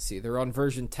on. Let's see. They're on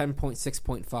version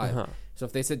 10.6.5. Uh-huh. So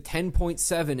if they said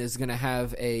 10.7 is going to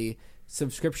have a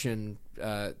subscription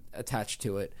attached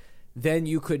to it, then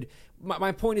you could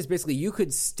my point is basically you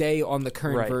could stay on the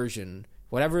current version.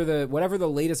 Whatever the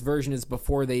latest version is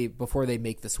before they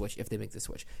make the switch, if they make the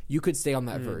switch, you could stay on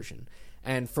that version.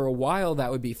 And for a while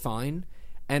that would be fine.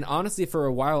 And honestly, for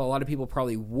a while a lot of people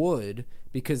probably would,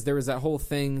 because there was that whole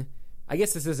thing. I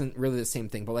guess this isn't really the same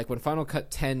thing, but like when Final Cut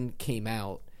 10 came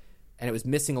out and it was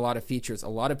missing a lot of features, a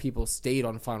lot of people stayed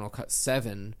on Final Cut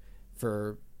 7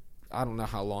 for I don't know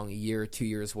how long, a year, 2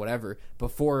 years, whatever,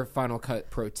 before Final Cut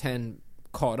Pro 10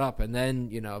 caught up, and then,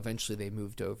 eventually they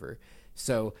moved over.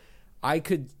 So I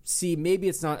could see maybe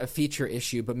it's not a feature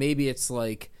issue, but maybe it's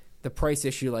like the price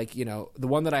issue. Like, the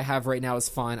one that I have right now is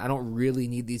fine. I don't really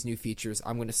need these new features.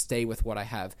 I'm going to stay with what I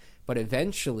have. But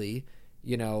eventually,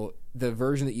 the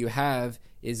version that you have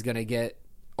is going to get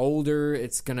older.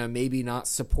 It's going to maybe not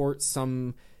support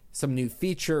some new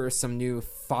feature or some new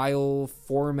file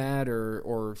format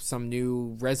or some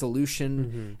new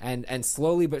resolution. And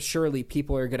slowly but surely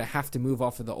people are going to have to move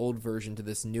off of the old version to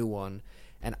this new one.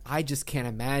 And I just can't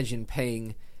imagine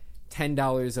paying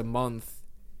 $10 a month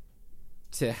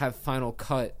to have Final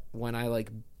Cut when I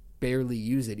like barely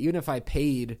use it. Even if I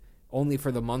paid only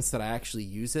for the months that I actually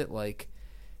use it, like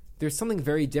there's something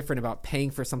very different about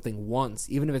paying for something once,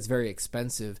 even if it's very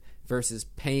expensive, versus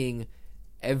paying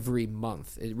every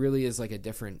month. It really is like a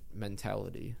different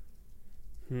mentality.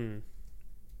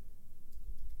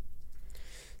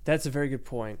 That's a very good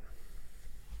point.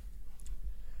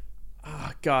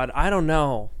 Oh, God, I don't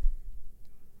know.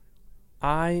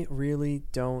 I really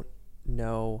don't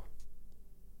know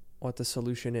what the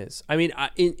solution is. I mean,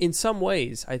 in some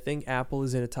ways, I think Apple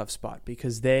is in a tough spot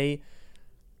because they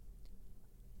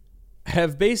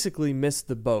have basically missed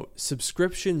the boat.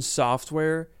 Subscription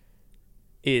software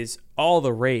is all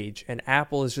the rage, and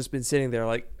Apple has just been sitting there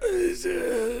like,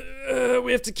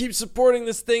 we have to keep supporting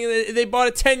this thing. They bought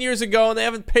it 10 years ago, and they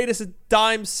haven't paid us a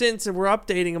dime since, and we're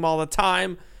updating them all the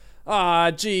time.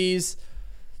 Geez.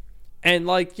 And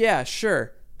like, yeah,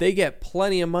 sure, they get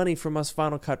plenty of money from us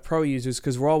Final Cut Pro users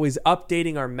because we're always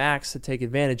updating our Macs to take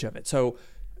advantage of it. So,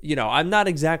 I'm not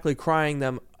exactly crying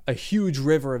them a huge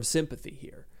river of sympathy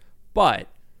here. But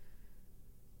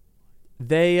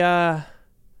they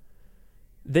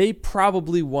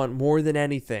probably want more than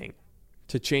anything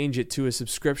to change it to a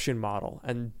subscription model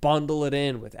and bundle it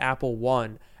in with Apple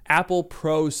One, Apple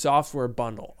Pro software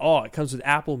bundle. Oh, it comes with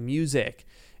Apple Music.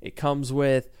 It comes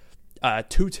with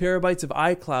 2 terabytes of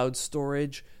iCloud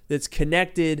storage that's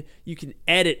connected. You can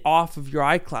edit off of your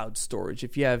iCloud storage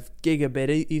if you have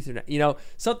gigabit Ethernet.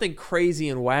 Something crazy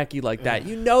and wacky like that.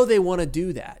 They want to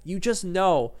do that. You just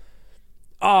know.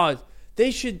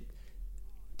 They should.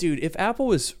 Dude, if Apple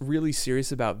was really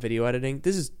serious about video editing,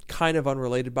 this is kind of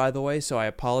unrelated, by the way, so I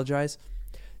apologize.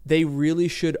 They really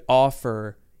should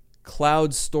offer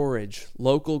cloud storage,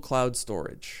 local cloud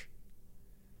storage.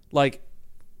 Like,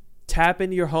 tap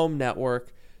into your home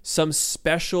network, some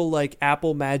special, like,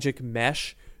 Apple Magic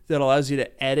mesh that allows you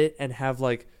to edit and have,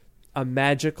 like, a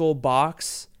magical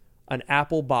box, an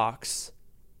Apple box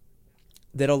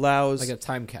that allows... like a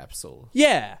time capsule.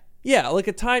 Yeah. Yeah, like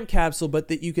a time capsule, but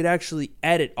that you could actually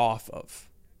edit off of.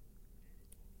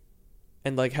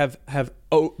 And like have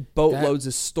boatloads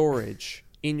of storage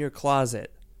in your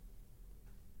closet.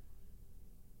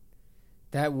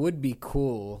 That would be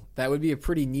cool. That would be a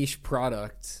pretty niche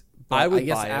product. But I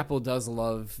guess Apple does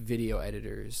love video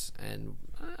editors, and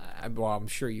I'm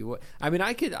sure you would. I mean,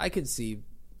 I could see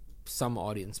some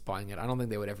audience buying it. I don't think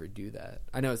they would ever do that.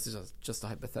 I know it's just a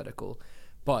hypothetical,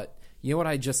 but you know what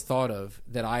I just thought of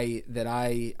that I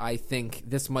think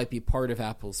this might be part of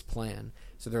Apple's plan.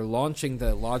 So they're launching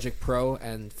the Logic Pro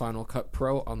and Final Cut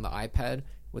Pro on the iPad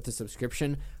with the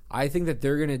subscription. I think that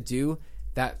they're going to do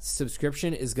that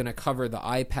subscription is going to cover the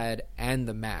iPad and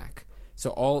the Mac.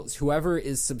 So whoever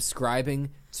is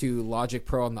subscribing to Logic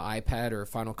Pro on the iPad or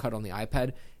Final Cut on the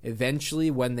iPad,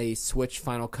 eventually when they switch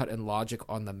Final Cut and Logic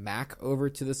on the Mac over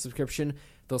to the subscription,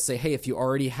 they'll say, hey, if you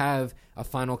already have a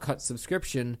Final Cut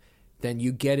subscription, then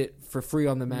you get it for free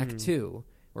on the Mac too.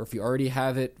 Or if you already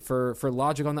have it for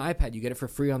Logic on the iPad, you get it for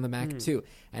free on the Mac too.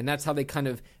 And that's how they kind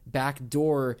of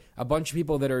backdoor a bunch of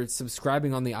people that are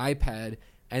subscribing on the iPad,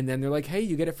 and then they're like, hey,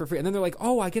 you get it for free. And then they're like,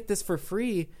 oh, I get this for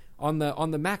free on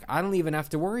the Mac. I don't even have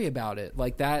to worry about it.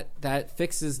 Like that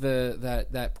fixes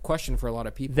that question for a lot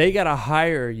of people. They gotta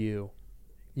hire you.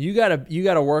 You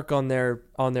gotta work on their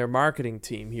marketing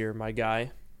team here, my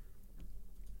guy.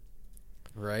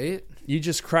 Right? You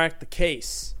just cracked the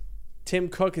case. Tim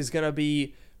Cook is going to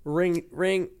be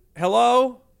ring.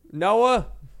 Hello, Noah?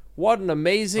 What an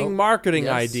amazing marketing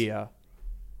idea.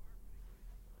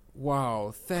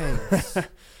 Wow, thanks.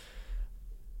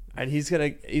 And he's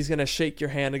going to shake your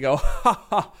hand and go, ha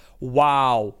ha,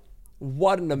 wow.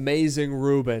 What an amazing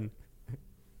Reuben.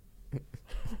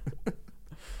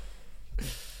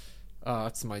 Oh,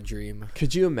 it's my dream.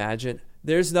 Could you imagine?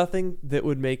 There's nothing that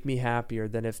would make me happier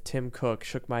than if Tim Cook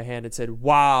shook my hand and said,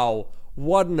 wow,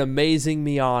 what an amazing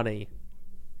Miani.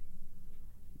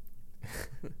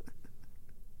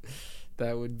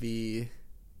 That would be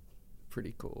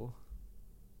pretty cool.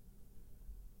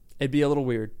 It'd be a little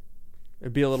weird.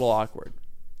 It'd be a little awkward.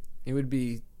 It would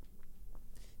be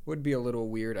a little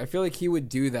weird. I feel like he would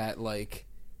do that, like...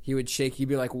 He would shake. He'd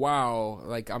be like, wow,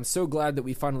 like, I'm so glad that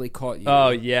we finally caught you. Oh,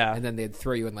 yeah. And then they'd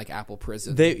throw you in, like, Apple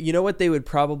prison. You know what they would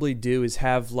probably do is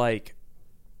have, they'd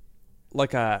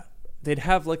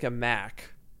have, like, a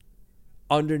Mac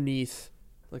underneath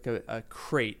like a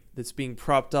crate that's being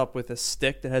propped up with a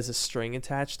stick that has a string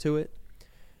attached to it.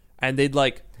 And they'd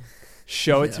like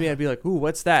show it to me. I'd be like, ooh,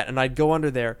 what's that? And I'd go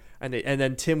under there, and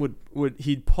then Tim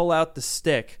he'd pull out the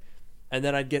stick, and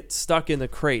then I'd get stuck in the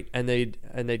crate, and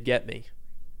they'd get me.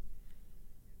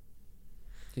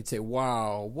 He'd say,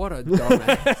 wow, what a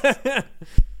dumbass.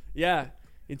 Yeah.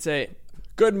 He'd say,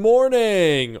 good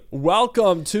morning.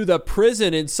 Welcome to the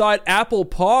prison inside Apple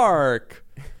Park.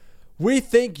 We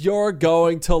think you're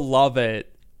going to love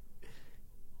it.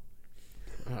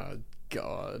 Oh,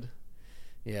 God.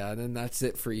 Yeah, then that's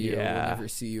it for you. Yeah. We'll never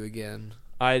see you again.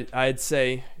 I'd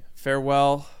say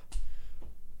farewell.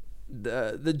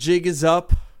 The jig is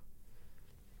up.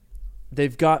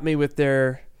 They've got me with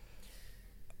their...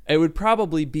 It would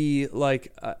probably be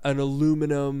like an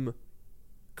aluminum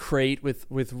crate with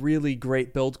really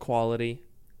great build quality.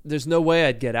 There's no way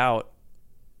I'd get out.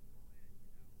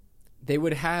 They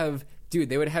would have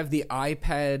the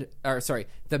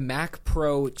Mac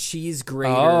Pro cheese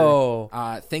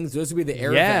grater things. Those would be the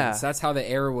air vents. That's how the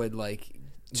air would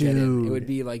get in. It would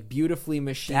be like beautifully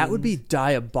machined. That would be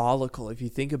diabolical if you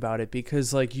think about it,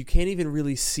 because like you can't even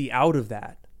really see out of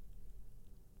that.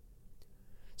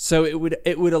 So it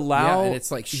would allow, and it's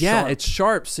like sharp. It's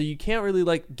sharp, so you can't really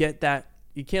like get that.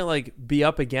 You can't like be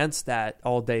up against that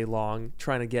all day long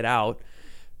trying to get out.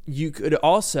 You could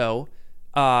also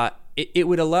it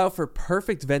would allow for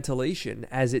perfect ventilation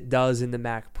as it does in the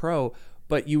Mac Pro,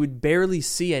 but you would barely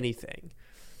see anything.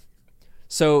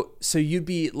 So you'd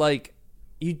be like,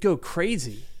 you'd go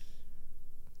crazy.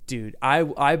 Dude,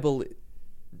 I believe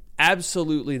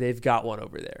absolutely they've got one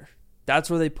over there.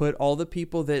 That's where they put all the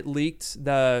people that leaked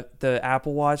the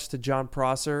Apple Watch to John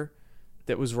Prosser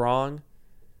that was wrong.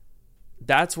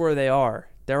 That's where they are.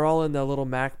 They're all in the little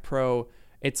Mac Pro.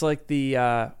 It's like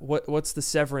the what's the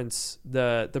Severance,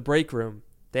 the break room.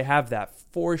 They have that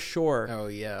for sure. Oh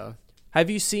yeah. Have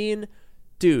you seen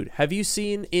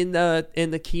in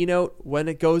the keynote when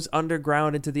it goes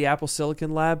underground into the Apple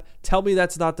Silicon Lab? Tell me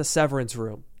that's not the Severance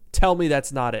room. Tell me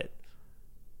that's not it.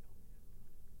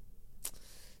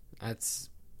 That's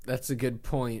a good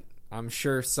point. I'm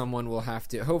sure someone will have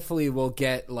to. Hopefully, we'll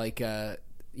get like the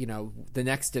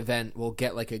next event. We'll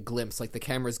get like a glimpse, like the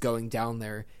camera's going down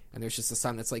there, and there's just a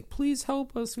sign that's like, "Please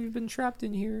help us. We've been trapped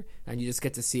in here," and you just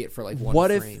get to see it for like one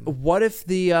frame. What if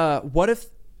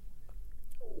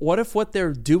what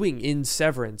they're doing in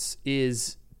Severance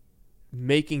is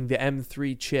making the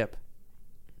M3 chip?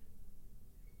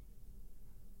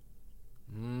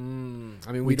 I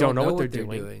mean, we don't know what they're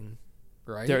doing.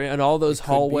 Right? They're in all those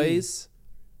hallways,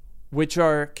 which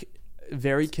are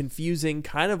very confusing,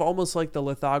 kind of almost like the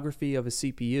lithography of a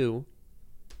CPU.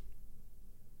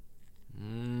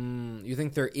 You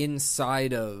think they're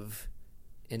inside of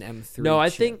an M3 No, I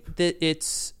chip? think that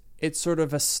it's sort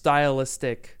of a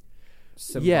stylistic...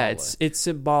 Symbolic. Yeah, it's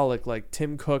symbolic. Like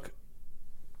Tim Cook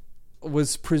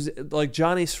was... like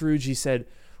Johnny Sruji said,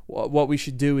 what we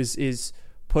should do is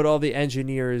put all the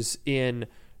engineers in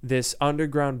this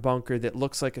underground bunker that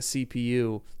looks like a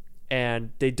CPU,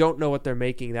 and they don't know what they're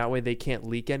making. That way they can't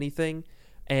leak anything.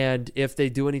 And if they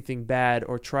do anything bad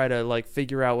or try to like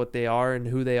figure out what they are and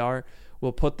who they are,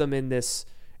 we'll put them in this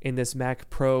Mac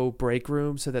Pro break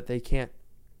room so that they can't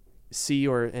see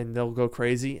and they'll go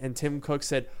crazy. And Tim Cook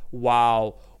said,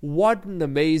 wow, what an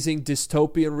amazing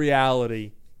dystopian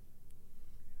reality.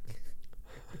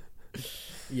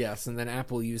 Yes, and then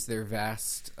Apple used their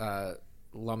vast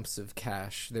lumps of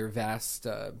cash, their vast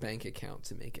bank account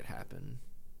to make it happen.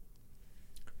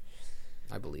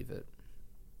 I believe it.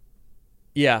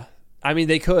 Yeah. I mean,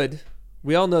 they could.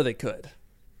 We all know they could.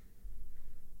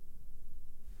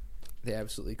 They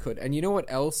absolutely could. And you know what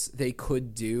else they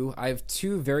could do? I have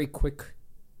two very quick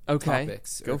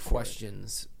topics or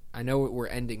questions. I know we're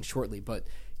ending shortly, but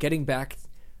getting back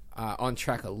on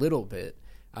track a little bit.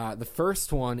 The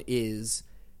first one is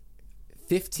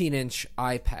 15-inch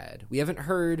iPad. We haven't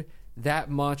heard that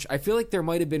much. I feel like there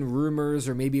might have been rumors,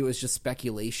 or maybe it was just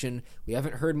speculation. We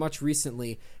haven't heard much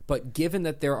recently, but given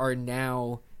that there are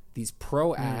now these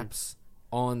Pro apps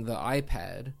on the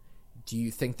iPad, do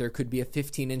you think there could be a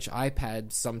 15-inch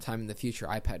iPad sometime in the future?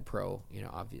 iPad Pro,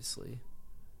 obviously.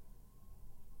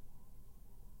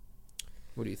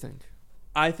 What do you think?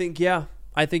 I think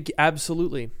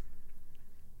absolutely.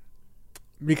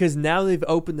 Because now they've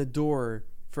opened the door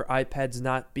for iPads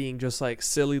not being just like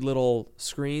silly little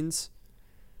screens.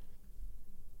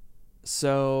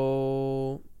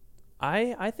 So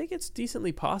I think it's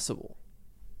decently possible.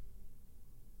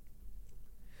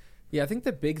 Yeah, I think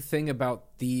the big thing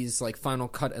about these like Final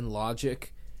Cut and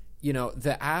Logic,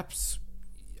 the apps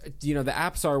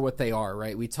are what they are,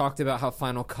 right? We talked about how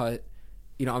Final Cut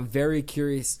I'm very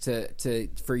curious to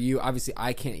for you. Obviously,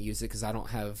 I can't use it because I don't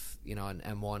have, an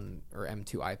M1 or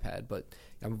M2 iPad, but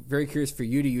I'm very curious for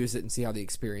you to use it and see how the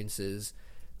experience is.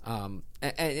 And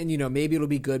maybe it'll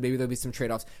be good. Maybe there'll be some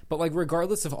trade-offs. But, like,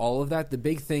 regardless of all of that, the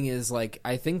big thing is, like,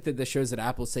 I think that this shows that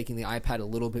Apple's taking the iPad a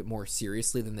little bit more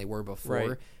seriously than they were before,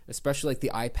 right. Especially, like,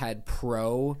 the iPad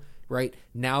Pro, right?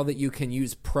 Now that you can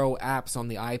use Pro apps on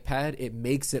the iPad, it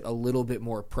makes it a little bit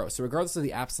more pro. So regardless of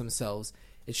the apps themselves,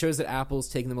 it shows that Apple's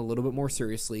taking them a little bit more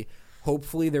seriously.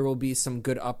 Hopefully there will be some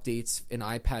good updates in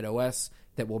iPad OS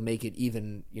that will make it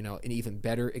even, an even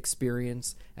better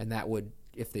experience. And that would,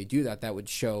 if they do that, that would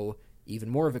show even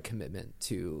more of a commitment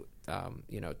to,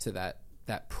 to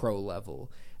that pro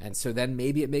level. And so then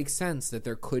maybe it makes sense that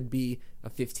there could be a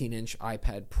 15-inch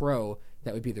iPad Pro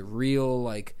that would be the real,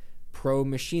 like, pro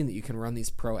machine that you can run these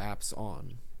pro apps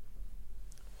on.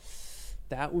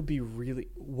 That would be really...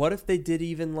 What if they did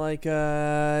even, like,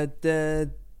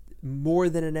 the more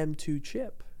than an M2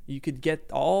 chip? You could get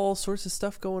all sorts of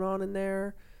stuff going on in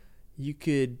there. You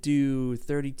could do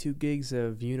 32 gigs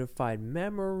of unified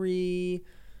memory.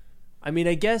 I mean,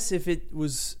 I guess if it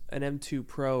was an M2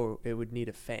 Pro, it would need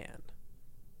a fan.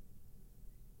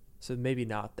 So maybe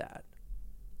not that.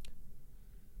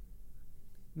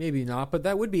 Maybe not, but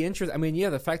that would be interesting. I mean, yeah,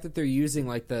 the fact that they're using,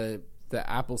 like, the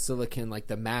Apple Silicon, like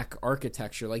the Mac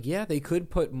architecture, like, yeah, they could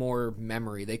put more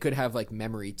memory. They could have, like,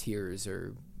 memory tiers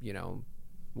or,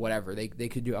 whatever. They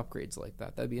could do upgrades like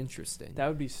that. That'd be interesting. That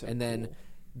would be so And then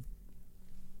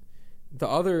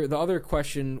cool. the other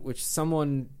question, which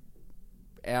someone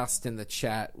asked in the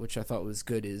chat, which I thought was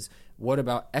good, is what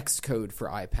about Xcode for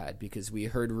iPad? Because we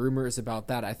heard rumors about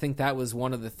that. I think that was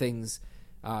one of the things.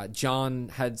 John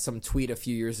had some tweet a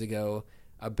few years ago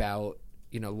about,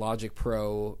 Logic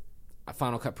Pro,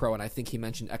 Final Cut Pro, and I think he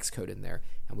mentioned Xcode in there,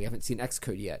 and we haven't seen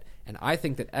Xcode yet. And I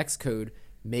think that Xcode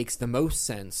makes the most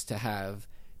sense to have,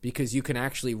 because you can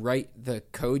actually write the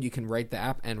code, you can write the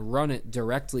app and run it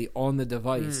directly on the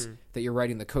device that you're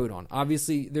writing the code on.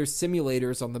 Obviously, there's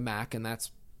simulators on the Mac, and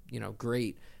that's,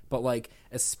 great. But, like,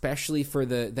 especially for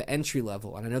the entry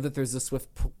level, and I know that there's the Swift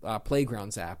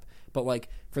Playgrounds app, but, like,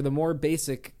 for the more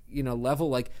basic, level,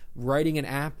 like, writing an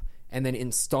app and then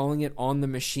installing it on the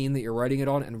machine that you're writing it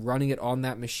on and running it on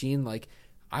that machine, like,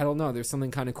 I don't know. There's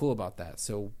something kind of cool about that.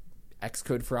 So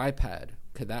Xcode for iPad,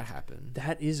 could that happen?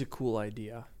 That is a cool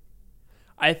idea.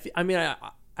 I mean,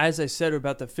 as I said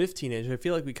about the 15-inch, I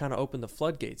feel like we kind of opened the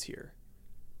floodgates here.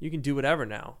 You can do whatever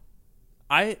now.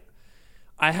 I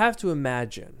have to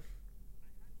imagine,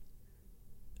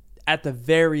 at the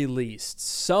very least,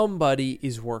 somebody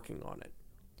is working on it.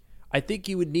 I think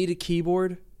you would need a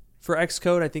keyboard for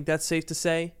Xcode. I think that's safe to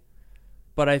say.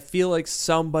 But I feel like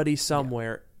somebody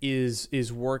somewhere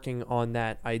is working on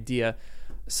that idea.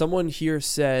 Someone here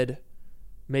said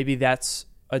maybe that's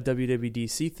a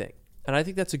WWDC thing. And I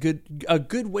think that's a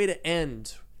good way to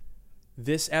end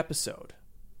this episode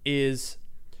is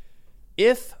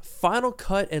if Final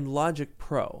Cut and Logic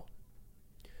Pro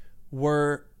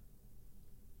were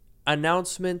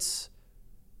announcements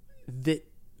that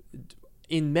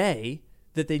in May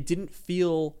that they didn't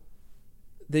feel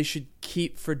they should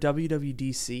keep for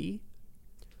WWDC,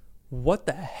 what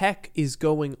the heck is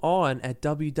going on at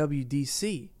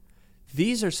WWDC?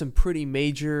 These are some pretty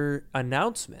major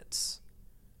announcements.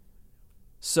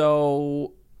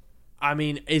 So, I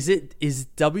mean, is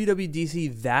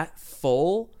WWDC that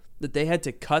full that they had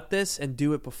to cut this and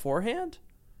do it beforehand?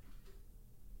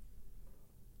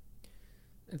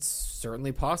 It's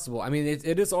certainly possible. I mean,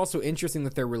 it is also interesting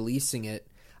that they're releasing it.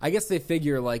 I guess they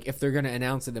figure, like, if they're going to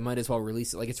announce it, they might as well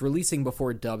release it. Like, it's releasing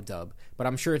before Dub, but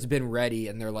I'm sure it's been ready,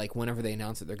 and they're like, whenever they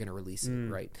announce it, they're going to release it,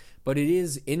 right? But it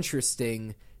is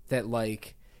interesting that,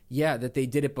 like, yeah, that they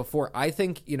did it before. I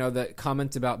think, the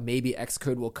comment about maybe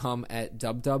Xcode will come at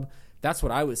Dub, that's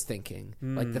what I was thinking.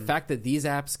 Like, the fact that these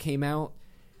apps came out,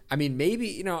 I mean,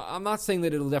 maybe, I'm not saying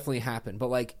that it'll definitely happen,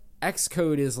 but, like,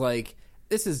 Xcode is, like,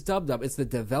 this is Dub, it's the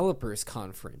developers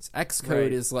conference.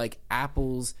 Xcode is, like,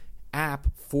 Apple's app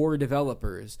for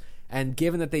developers. And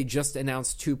given that they just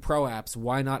announced 2 pro apps,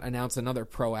 why not announce another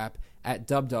pro app at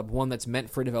Dub, one that's meant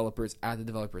for developers at the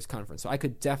developers conference? So I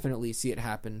could definitely see it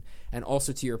happen. And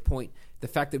also, to your point, the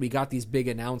fact that we got these big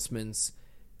announcements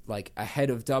like ahead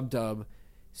of Dub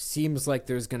seems like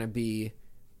there's going to be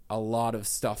a lot of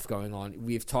stuff going on.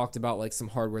 We've talked about, like, some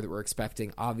hardware that we're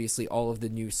expecting. Obviously, all of the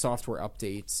new software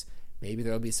updates. Maybe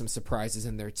there'll be some surprises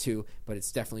in there too, but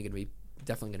it's definitely going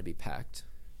to be packed.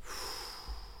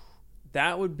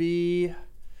 That would be...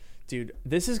 Dude,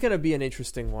 this is going to be an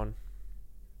interesting one.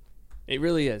 It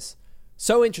really is.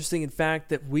 So interesting, in fact,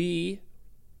 that we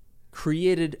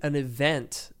created an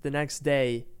event the next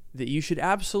day that you should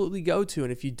absolutely go to.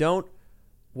 And if you don't,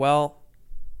 well,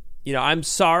 I'm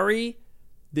sorry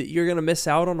that you're going to miss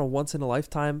out on a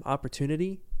once-in-a-lifetime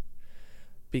opportunity,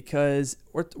 because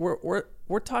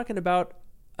we're talking about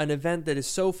an event that is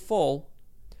so full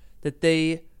that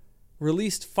they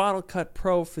released Final Cut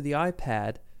Pro for the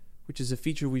iPad, which is a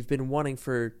feature we've been wanting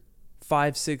for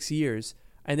 5-6 years,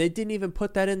 and they didn't even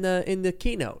put that in the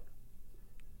keynote.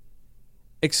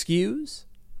 Excuse?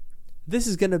 This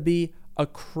is going to be a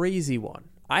crazy one.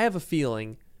 I have a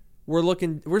feeling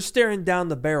we're staring down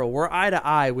the barrel. We're eye to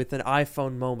eye with an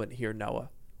iPhone moment here, Noah.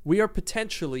 We are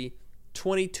potentially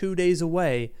 22 days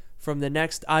away from the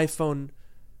next iPhone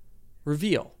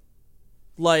reveal.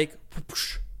 Like,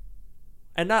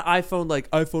 and not iPhone like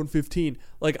iPhone 15,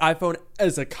 like iPhone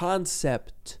as a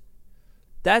concept.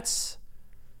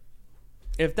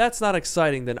 If that's not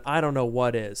exciting, then I don't know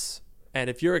what is. And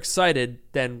if you're excited,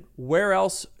 then where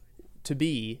else to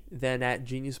be than at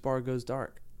Genius Bar Goes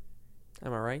Drk?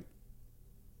 Am I right?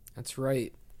 That's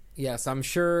right. Yes, I'm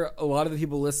sure a lot of the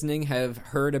people listening have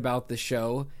heard about the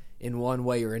show in one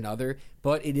way or another,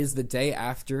 but it is the day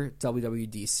after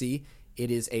WWDC.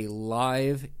 It is a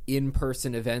live,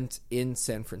 in-person event in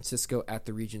San Francisco at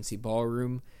the Regency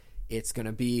Ballroom. It's going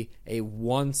to be a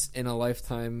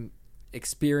once-in-a-lifetime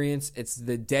experience. It's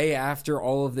the day after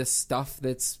all of this stuff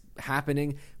that's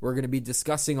happening. We're going to be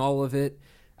discussing all of it.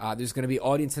 There's going to be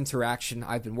audience interaction.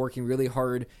 I've been working really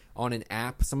hard on an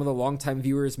app. Some of the longtime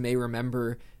viewers may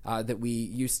remember that we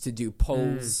used to do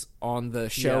polls on the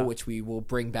show, which we will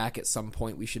bring back at some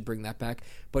point. We should bring that back.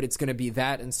 But it's going to be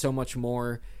that and so much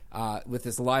more with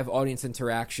this live audience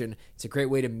interaction. It's a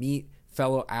great way to meet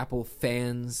fellow Apple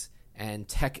fans and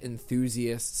tech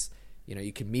enthusiasts.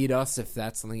 You can meet us if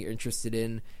that's something you're interested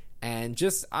in. And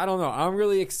just, I don't know, I'm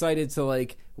really excited to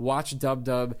watch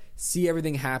Dub, see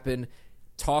everything happen,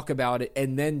 talk about it,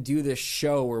 and then do this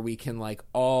show where we can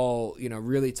all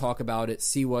really talk about it,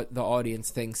 see what the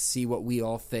audience thinks, see what we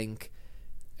all think,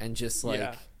 and just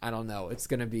I don't know, it's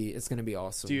gonna be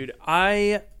awesome, dude.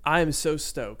 I'm so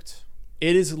stoked.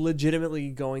 It is legitimately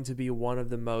going to be one of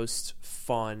the most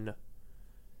fun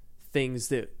things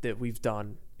that we've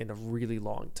done in a really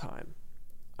long time.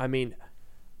 I mean,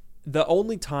 the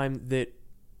only time that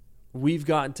we've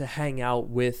gotten to hang out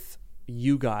with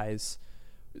you guys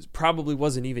probably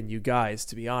wasn't even you guys,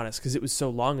 to be honest, because it was so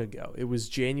long ago. It was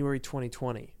January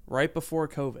 2020, right before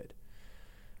COVID.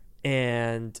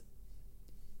 And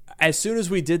as soon as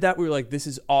we did that, we were like, this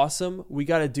is awesome. We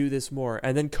got to do this more.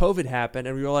 And then COVID happened,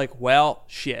 and we were like, well,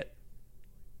 shit.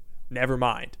 Never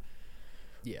mind.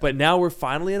 Yeah. But now we're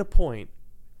finally at a point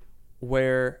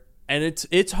where, and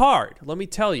it's hard, let me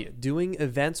tell you, doing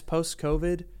events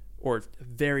post-COVID, or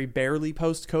very barely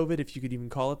post-COVID, if you could even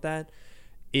call it that,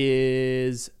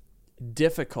 is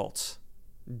difficult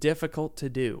to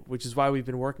do, which is why we've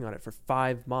been working on it for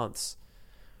 5 months.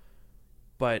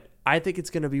 But I think it's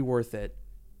going to be worth it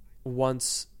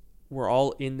once we're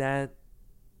all in that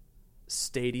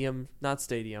not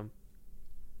stadium.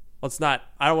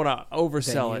 I don't want to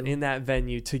oversell it, in that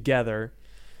venue together.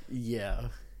 Yeah.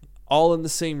 All in the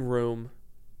same room.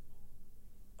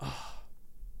 Oh,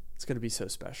 it's going to be so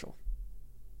special.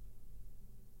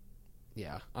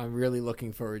 Yeah, I'm really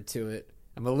looking forward to it.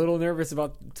 I'm a little nervous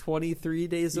about 23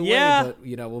 days away, but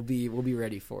we'll be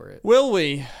ready for it. Will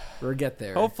we? We'll get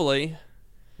there. Hopefully.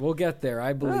 We'll get there,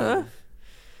 I believe.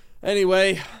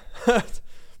 Anyway,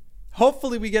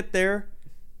 hopefully we get there.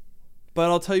 But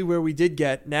I'll tell you where we did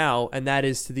get now, and that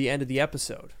is to the end of the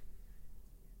episode.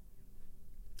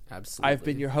 Absolutely. I've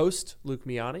been your host, Luke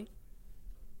Miani.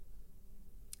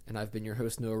 And I've been your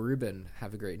host, Noah Rubin.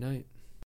 Have a great night.